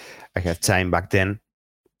time. I had time back then.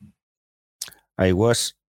 I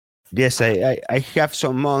was yes. I have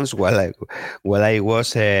some months while I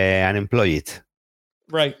was unemployed.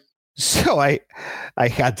 Right. So I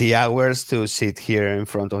had the hours to sit here in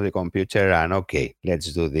front of the computer and okay,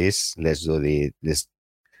 let's do this. Let's do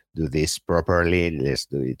this properly. Let's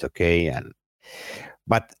do it okay. And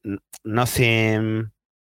but nothing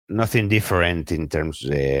different in terms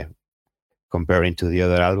comparing to the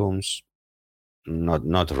other albums.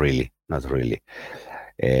 Not really. Not really.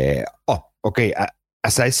 Okay.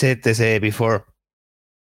 As I said before,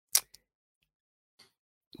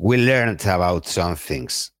 we learned about some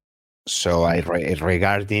things. So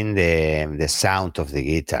regarding the sound of the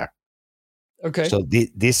guitar. Okay. So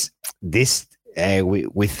this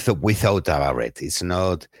we thought about it. It's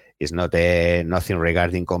not nothing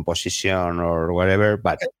regarding composition or whatever,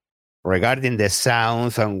 but regarding the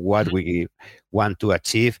sound and what we want to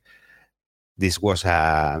achieve, this was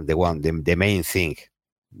the main thing.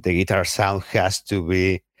 The guitar sound has to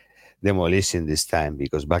be demolishing this time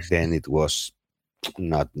because back then it was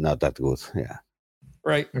not that good. Yeah.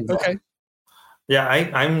 Right. Okay. Yeah,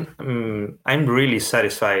 I'm really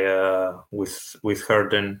satisfied with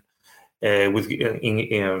Herden with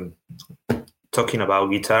in talking about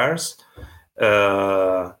guitars.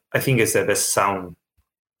 I think it's the best sound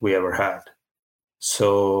we ever had.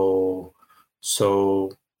 So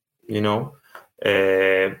you know,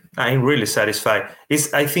 I'm really satisfied.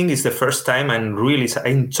 I think it's the first time I'm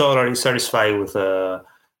totally satisfied with the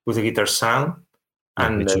guitar sound,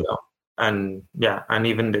 and and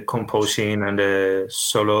even the composing and the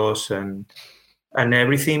solos and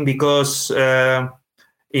everything, because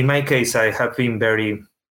in my case I have been very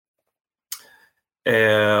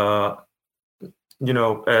very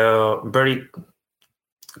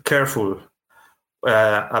careful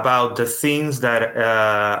about the things that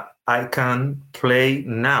I can play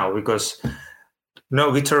now, because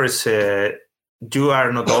guitarists, you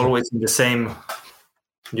are not always in the same,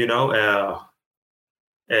 you don't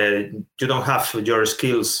have your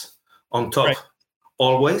skills on top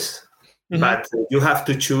always, but you have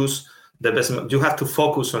to choose the best. You have to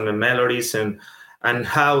focus on the melodies and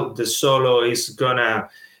how the solo is gonna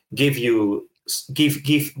give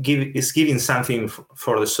giving something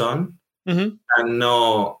for the song, and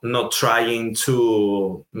not trying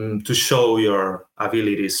to show your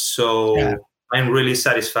abilities. So I'm really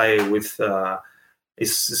satisfied with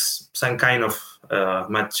it's some kind of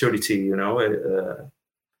maturity,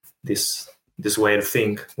 this way of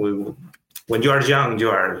think. When you are young,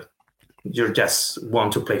 you just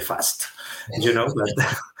want to play fast,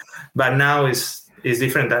 but now it's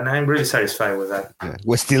different, and I'm really satisfied with that. Yeah.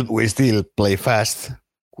 We still play fast.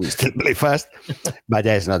 But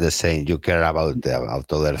it's not the same. You care about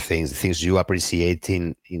other things you appreciate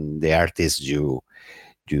in the artists you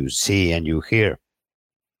see and you hear.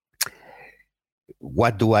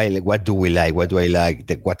 What do I like? What do I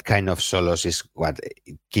like? What kind of solos is what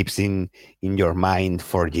keeps in your mind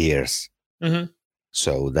for years?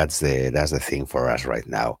 So that's the thing for us right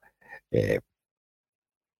now. I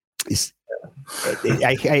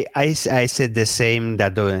said the same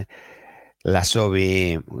that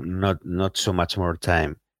Lasobi not so much more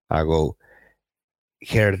time ago.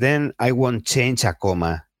 Here then I won't change a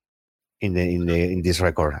comma in this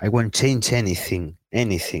record. I won't change anything.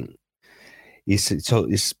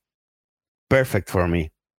 It's perfect for me.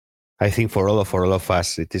 I think for all of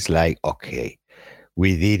us, it is like, okay,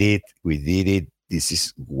 we did it. This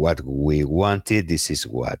is what we wanted. This is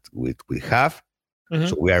what we have.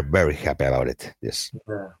 So we are very happy about it. Yes.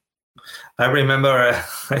 Yeah. I remember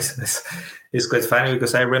it's quite funny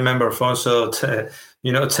because I remember Alfonso, telling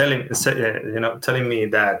me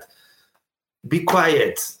that be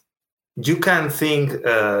quiet. You can't think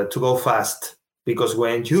to go fast, because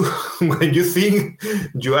when you think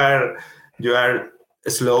you are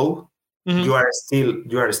slow, you are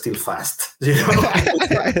still fast.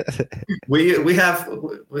 we have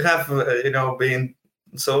been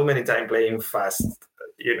so many times playing fast,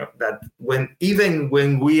 that when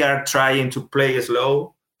we are trying to play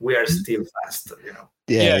slow, we are still fast.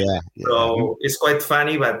 Yeah. So it's quite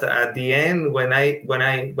funny, but at the end, when I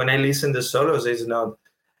listen to solos, it's not.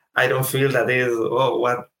 I don't feel that is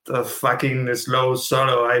fucking slow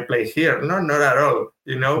solo I play here. No, not at all.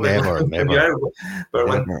 Never. But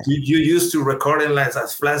when you used to recording like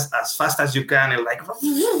as fast as you can, and like,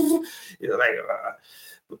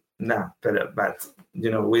 no, but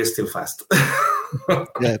we're still fast.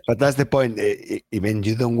 Yeah, but that's the point. Even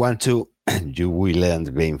you don't want to, you will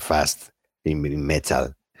end being fast in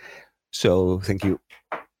metal. So thank you.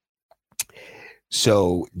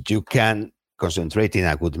 So you can concentrate in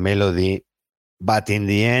a good melody, but in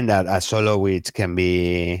the end, a solo which can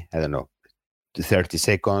be, I don't know, 30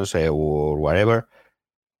 seconds or whatever.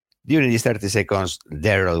 During these 30 seconds,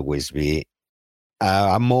 there will always be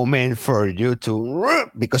a moment for you to,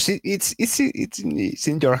 because it's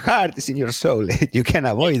in your heart, it's in your soul. You can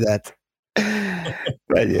avoid that.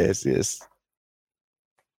 But yes.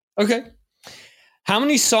 Okay. How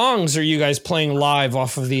many songs are you guys playing live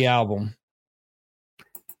off of the album?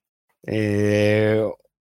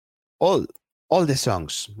 All the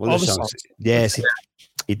songs. All the songs. Yes,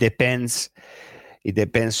 it depends. It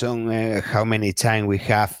depends on how many time we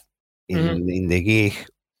have in the gig,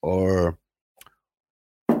 or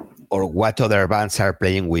what other bands are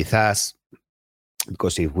playing with us.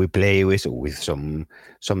 Because if we play with some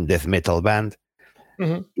death metal band,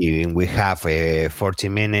 even we have 40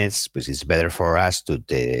 minutes, but it's better for us to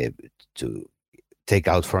take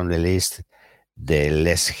out from the list the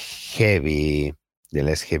less heavy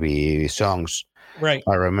songs. Right.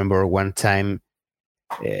 I remember one time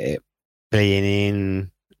playing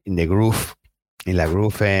in the Groove, in La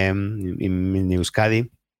Groove in Euskadi.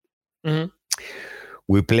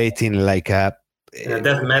 We played in like a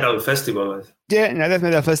death metal festival. Yeah, in a death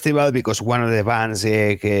metal festival, because one of the bands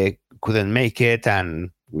couldn't make it, and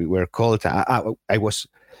we were called. I was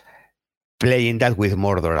playing that with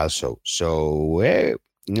Mordor also. So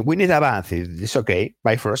we need a band. It's okay.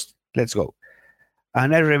 Bifrost, let's go.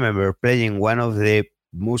 And I remember playing one of the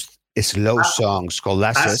most slow songs called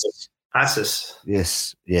Ashes. Ashes.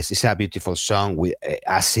 Yes. It's a beautiful song with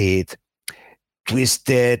acid,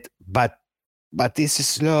 twisted, but this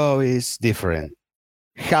slow is different.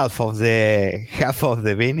 Half of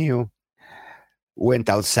the venue went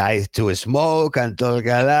outside to smoke and talk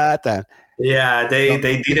a lot. And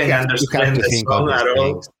they didn't understand the song at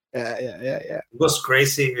all. Yeah. It was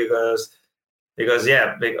crazy because they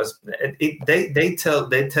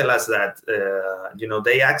tell us that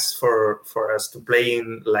they asked for us to play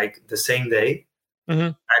in like the same day,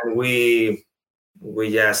 and we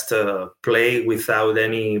just play without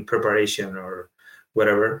any preparation or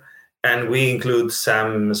whatever, and we include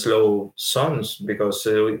some slow songs because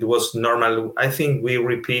it was normal. I think we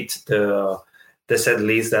repeat the set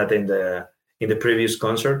list that in the previous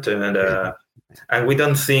concert, and we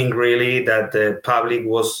don't think really that the public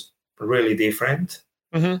was really different.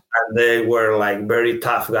 And they were like very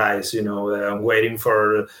tough guys, waiting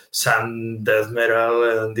for some death metal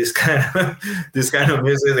and this kind of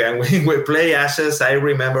music. And we play Ashes. I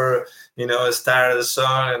remember, start the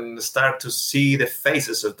song and start to see the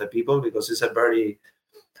faces of the people, because it's a very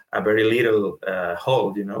little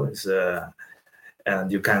hall, It's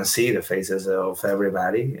and you can see the faces of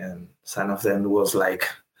everybody, and some of them was like,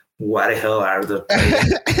 "What the hell are the?"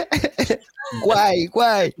 Why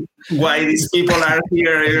these people are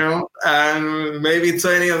here, and maybe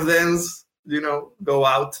 20 of them, go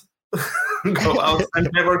out and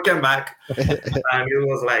never come back. And it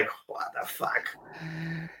was like, what the fuck?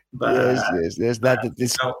 But, yes.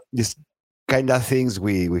 This kind of things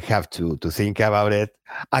we have to think about it.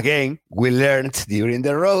 Again, we learned during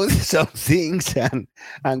the road some things, and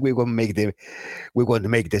we won't make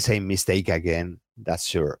the same mistake again. That's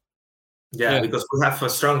sure. Yeah, because we have a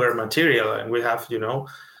stronger material, and we have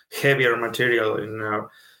heavier material in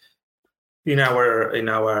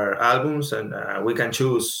our albums, and we can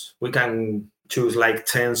choose like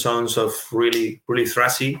 10 songs of really really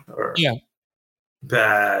thrashy,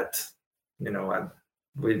 but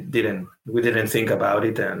we didn't think about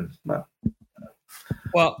it,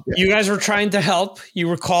 you guys were trying to help. You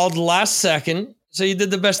were called last second, so you did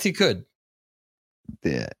the best you could.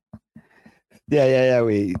 Yeah.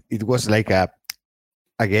 It was like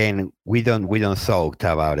again, we don't thought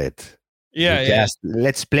about it. Just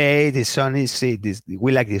let's play this song.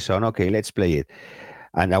 We like this song. Okay, let's play it.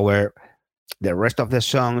 And the rest of the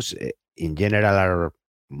songs in general are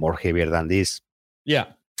more heavier than this.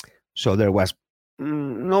 Yeah. So there was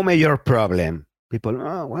no major problem. People,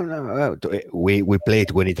 we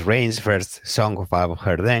played When It Rains, first song of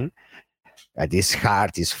her then. This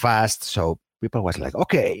hard, is fast, so people was like,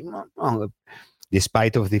 okay,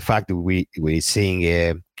 despite of the fact that we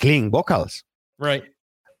sing clean vocals, right?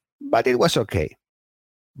 But it was okay.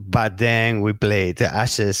 But then we played the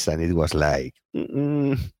Ashes, and it was like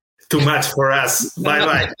too much for us.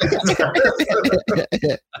 Bye.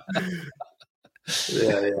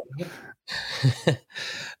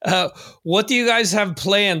 What do you guys have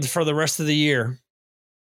planned for the rest of the year?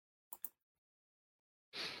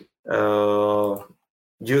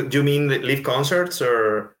 You mean live concerts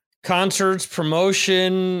or concerts,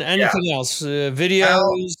 promotion, anything else?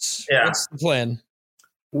 Videos? What's the plan?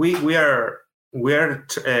 We are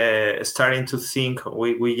starting to think.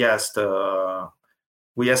 We just put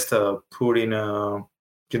in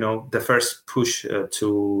the first push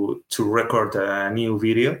to record a new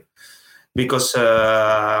video, because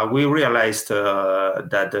we realized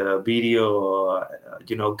that the video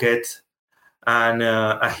get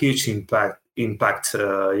a huge impact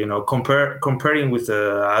comparing with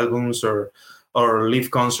the albums or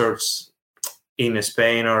live concerts in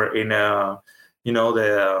Spain or in the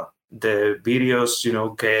videos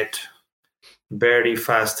get very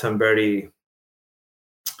fast and very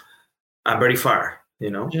far,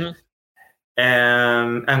 Mm-hmm.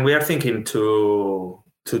 And we are thinking to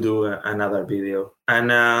do another video,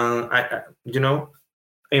 and I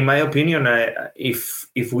in my opinion, if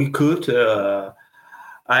we could,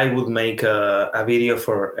 I would make a video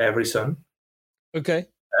for every song. Okay.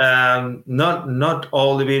 Not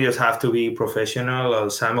all the videos have to be professional, or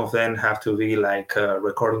some of them have to be like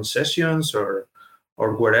recording sessions or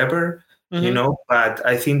whatever, Mm-hmm. But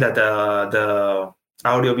I think that the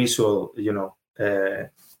audiovisual,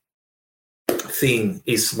 thing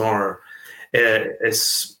is more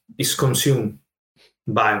is consumed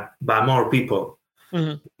by more people,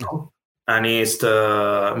 Mm-hmm. and it's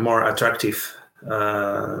more attractive.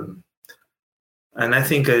 And I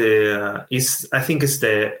think it's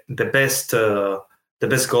the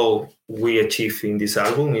best goal we achieve in this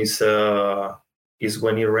album is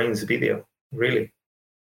When It Rains video, really,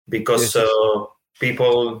 because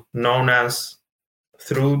people know us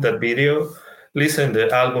through that video, listen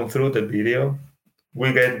the album through the video.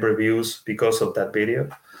 We get reviews because of that video.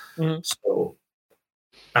 Mm-hmm. So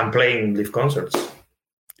I'm playing live concerts.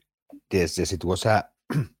 Yes, it was a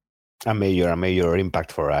major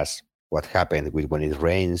impact for us. What happened with When It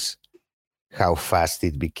Rains, how fast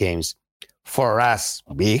it became for us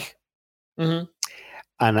big, mm-hmm.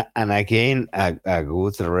 and again a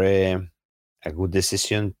good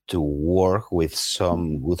decision to work with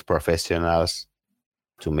some good professionals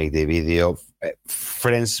to make the video,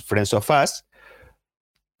 friends of us,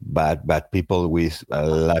 but people with a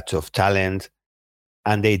lot of talent,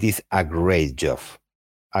 and they did a great job.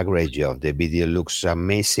 The video looks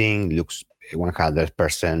amazing, looks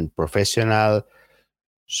 100% professional.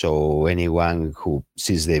 So anyone who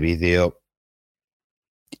sees the video,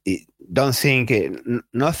 don't think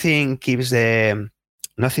nothing makes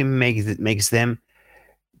them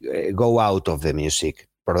go out of the music.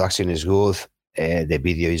 Production is good, the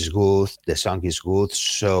video is good, the song is good,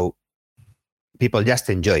 so people just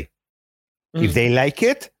enjoy. Mm-hmm. If they like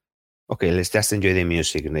it, okay, let's just enjoy the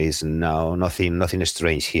music. There is nothing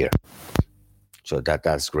strange here. So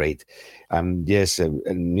that's great. Yes, a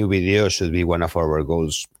new video should be one of our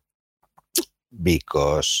goals,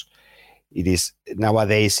 because it is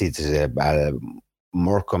nowadays it's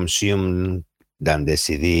more consumed than the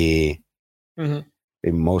CD. Mm-hmm.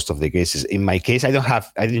 In most of the cases. In my case, I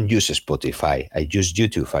didn't use Spotify. I use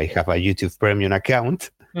YouTube. I have a YouTube Premium account.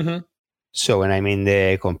 Mm-hmm. So when I'm in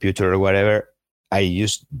the computer or whatever, I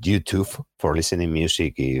use YouTube for listening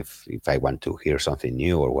music if I want to hear something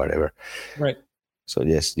new or whatever. Right. So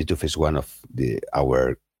yes, YouTube is one of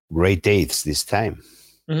our great aids this time.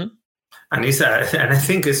 Mm-hmm. And I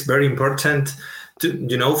think it's very important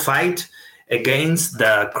to fight against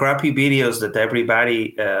the crappy videos that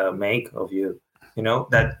everybody make of you.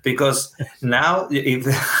 That because now if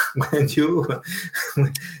when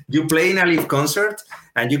you play in a live concert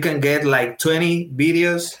and you can get like 20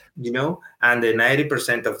 videos, and the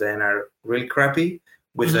 90% of them are really crappy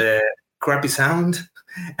with a crappy sound,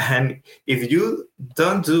 and if you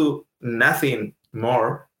don't do nothing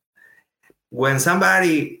more, when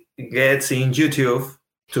somebody gets in YouTube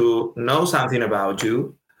to know something about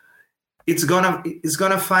you, it's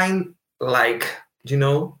gonna find like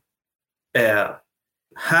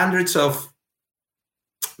hundreds of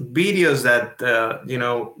videos that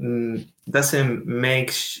doesn't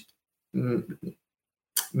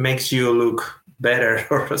makes you look better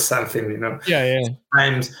or something. Yeah.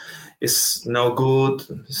 Sometimes it's no good.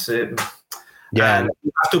 Yeah, and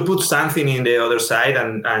you have to put something in the other side,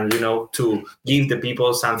 and to give the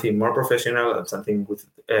people something more professional and something with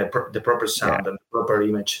the proper sound and the proper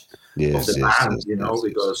image of the band,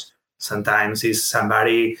 because Sometimes it's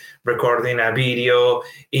somebody recording a video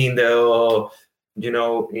in the,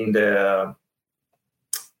 in the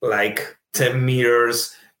like 10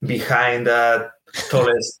 meters behind the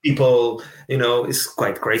tallest people. It's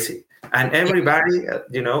quite crazy. And everybody,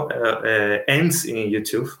 ends in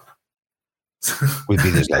YouTube. With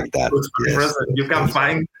videos like that. Yes. You can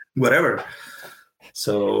find whatever.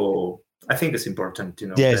 So I think it's important,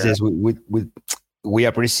 Yes. We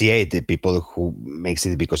appreciate the people who makes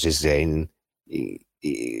it because it's with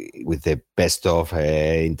the best of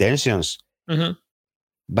intentions. Mm-hmm.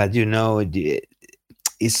 But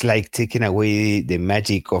it's like taking away the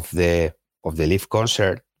magic of the live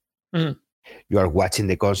concert. Mm-hmm. You are watching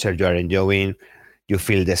the concert, you are enjoying, you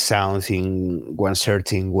feel the sound in one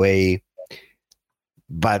certain way.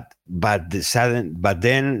 But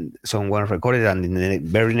then someone recorded, and in the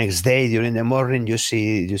very next day during the morning you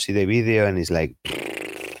see the video, and it's like,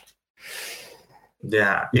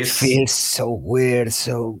 it feels so weird.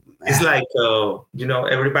 So it's like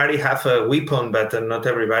everybody have a weapon, but not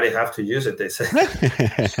everybody have to use it. They say, how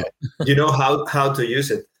to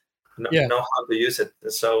use it, know how to use it.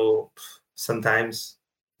 So sometimes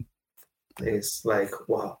it's like,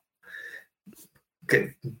 wow.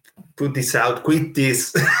 Okay, put this out, quit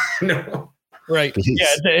this. No. Right. Yeah,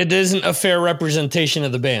 it isn't a fair representation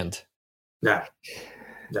of the band. Yeah.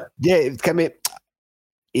 It can be.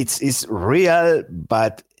 It's real,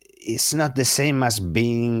 but it's not the same as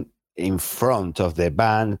being in front of the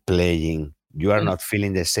band playing. You are not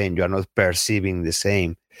feeling the same. You are not perceiving the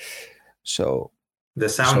same. So the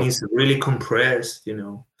sound is really compressed.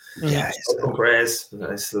 Yeah, it's so compressed.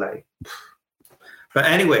 It's like. But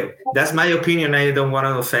anyway, that's my opinion. I don't want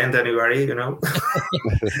to offend anybody,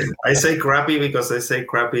 I say crappy because I say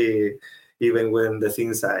crappy even when the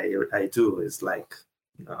things I do is like,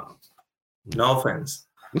 no offense.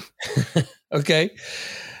 Okay.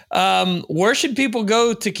 Where should people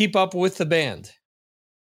go to keep up with the band?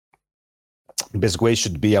 The best way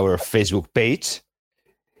should be our Facebook page.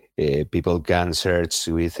 People can search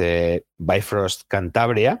with Bifrost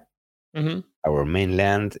Cantabria, our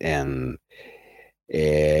mainland, and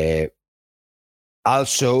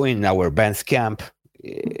also in our Bandcamp,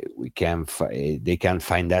 they can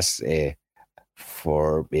find us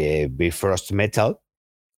for Bifrost Metal.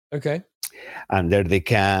 Okay. And there they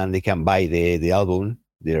can buy the album.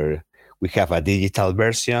 There we have a digital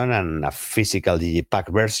version and a physical digipack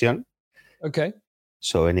version. Okay.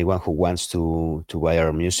 So anyone who wants to buy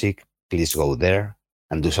our music, please go there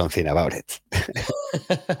and do something about it.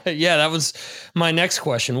 Yeah, that was my next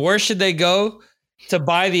question. Where should they go to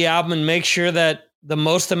buy the album and make sure that the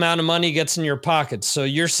most amount of money gets in your pockets? So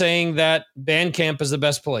you're saying that Bandcamp is the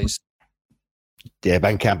best place? Yeah,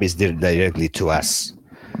 Bandcamp is directly to us.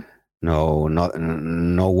 No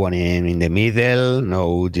one in the middle,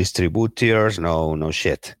 no distributors, no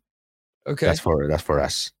shit. Okay. That's for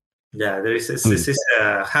us. Yeah, this is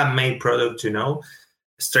a handmade product,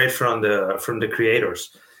 straight from the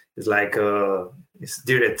creators. It's like it's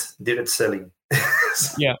direct selling.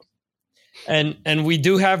 Yeah. And we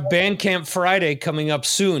do have Bandcamp Friday coming up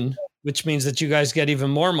soon, which means that you guys get even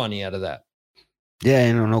more money out of that.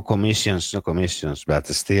 Yeah, no commissions, but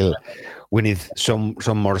still, we need some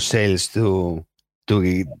more sales to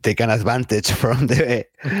take an advantage from the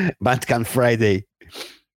Bandcamp Friday.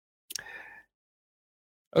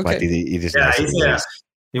 Okay, but it is nice.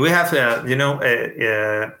 We have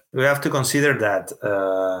we have to consider that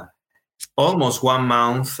almost 1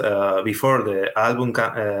 month before the album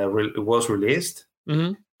was released,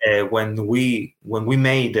 when we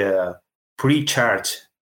made a pre-charge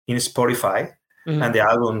in Spotify, and the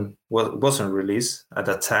album wasn't released at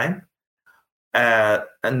that time.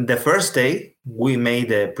 And the first day we made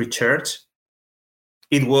a pre-charge,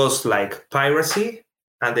 it was like piracy,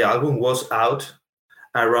 and the album was out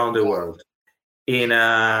around the world in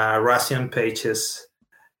Russian pages,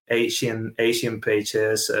 Asian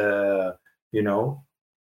pages,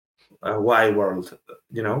 wide world,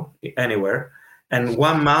 anywhere. And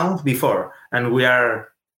 1 month before, and we are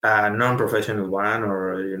a non-professional one,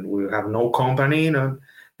 or we have no company, no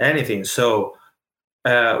anything. So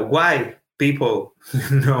why people,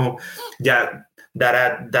 that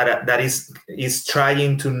is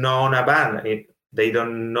trying to know a band, they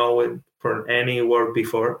don't know it from any work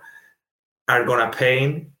before, are gonna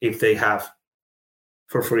pay if they have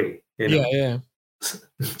for free. Yeah.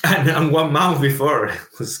 And 1 month before,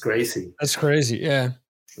 it was crazy. That's crazy. Yeah.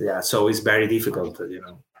 So it's very difficult to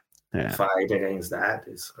fight against that.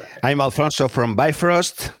 I'm Alfonso from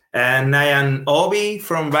Bifrost, and I am Obi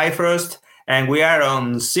from Bifrost, and we are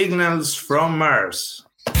on Signals from Mars.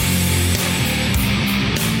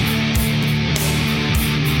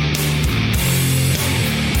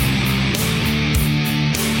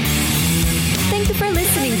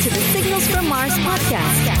 to the Signals from Mars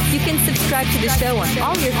podcast. You can subscribe to the show on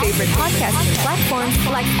all your favorite podcasting platforms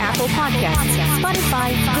like Apple Podcasts, Spotify,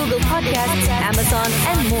 Google Podcasts, Amazon,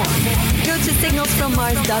 and more. Go to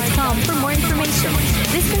signalsfrommars.com for more information.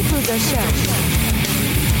 This concludes our show.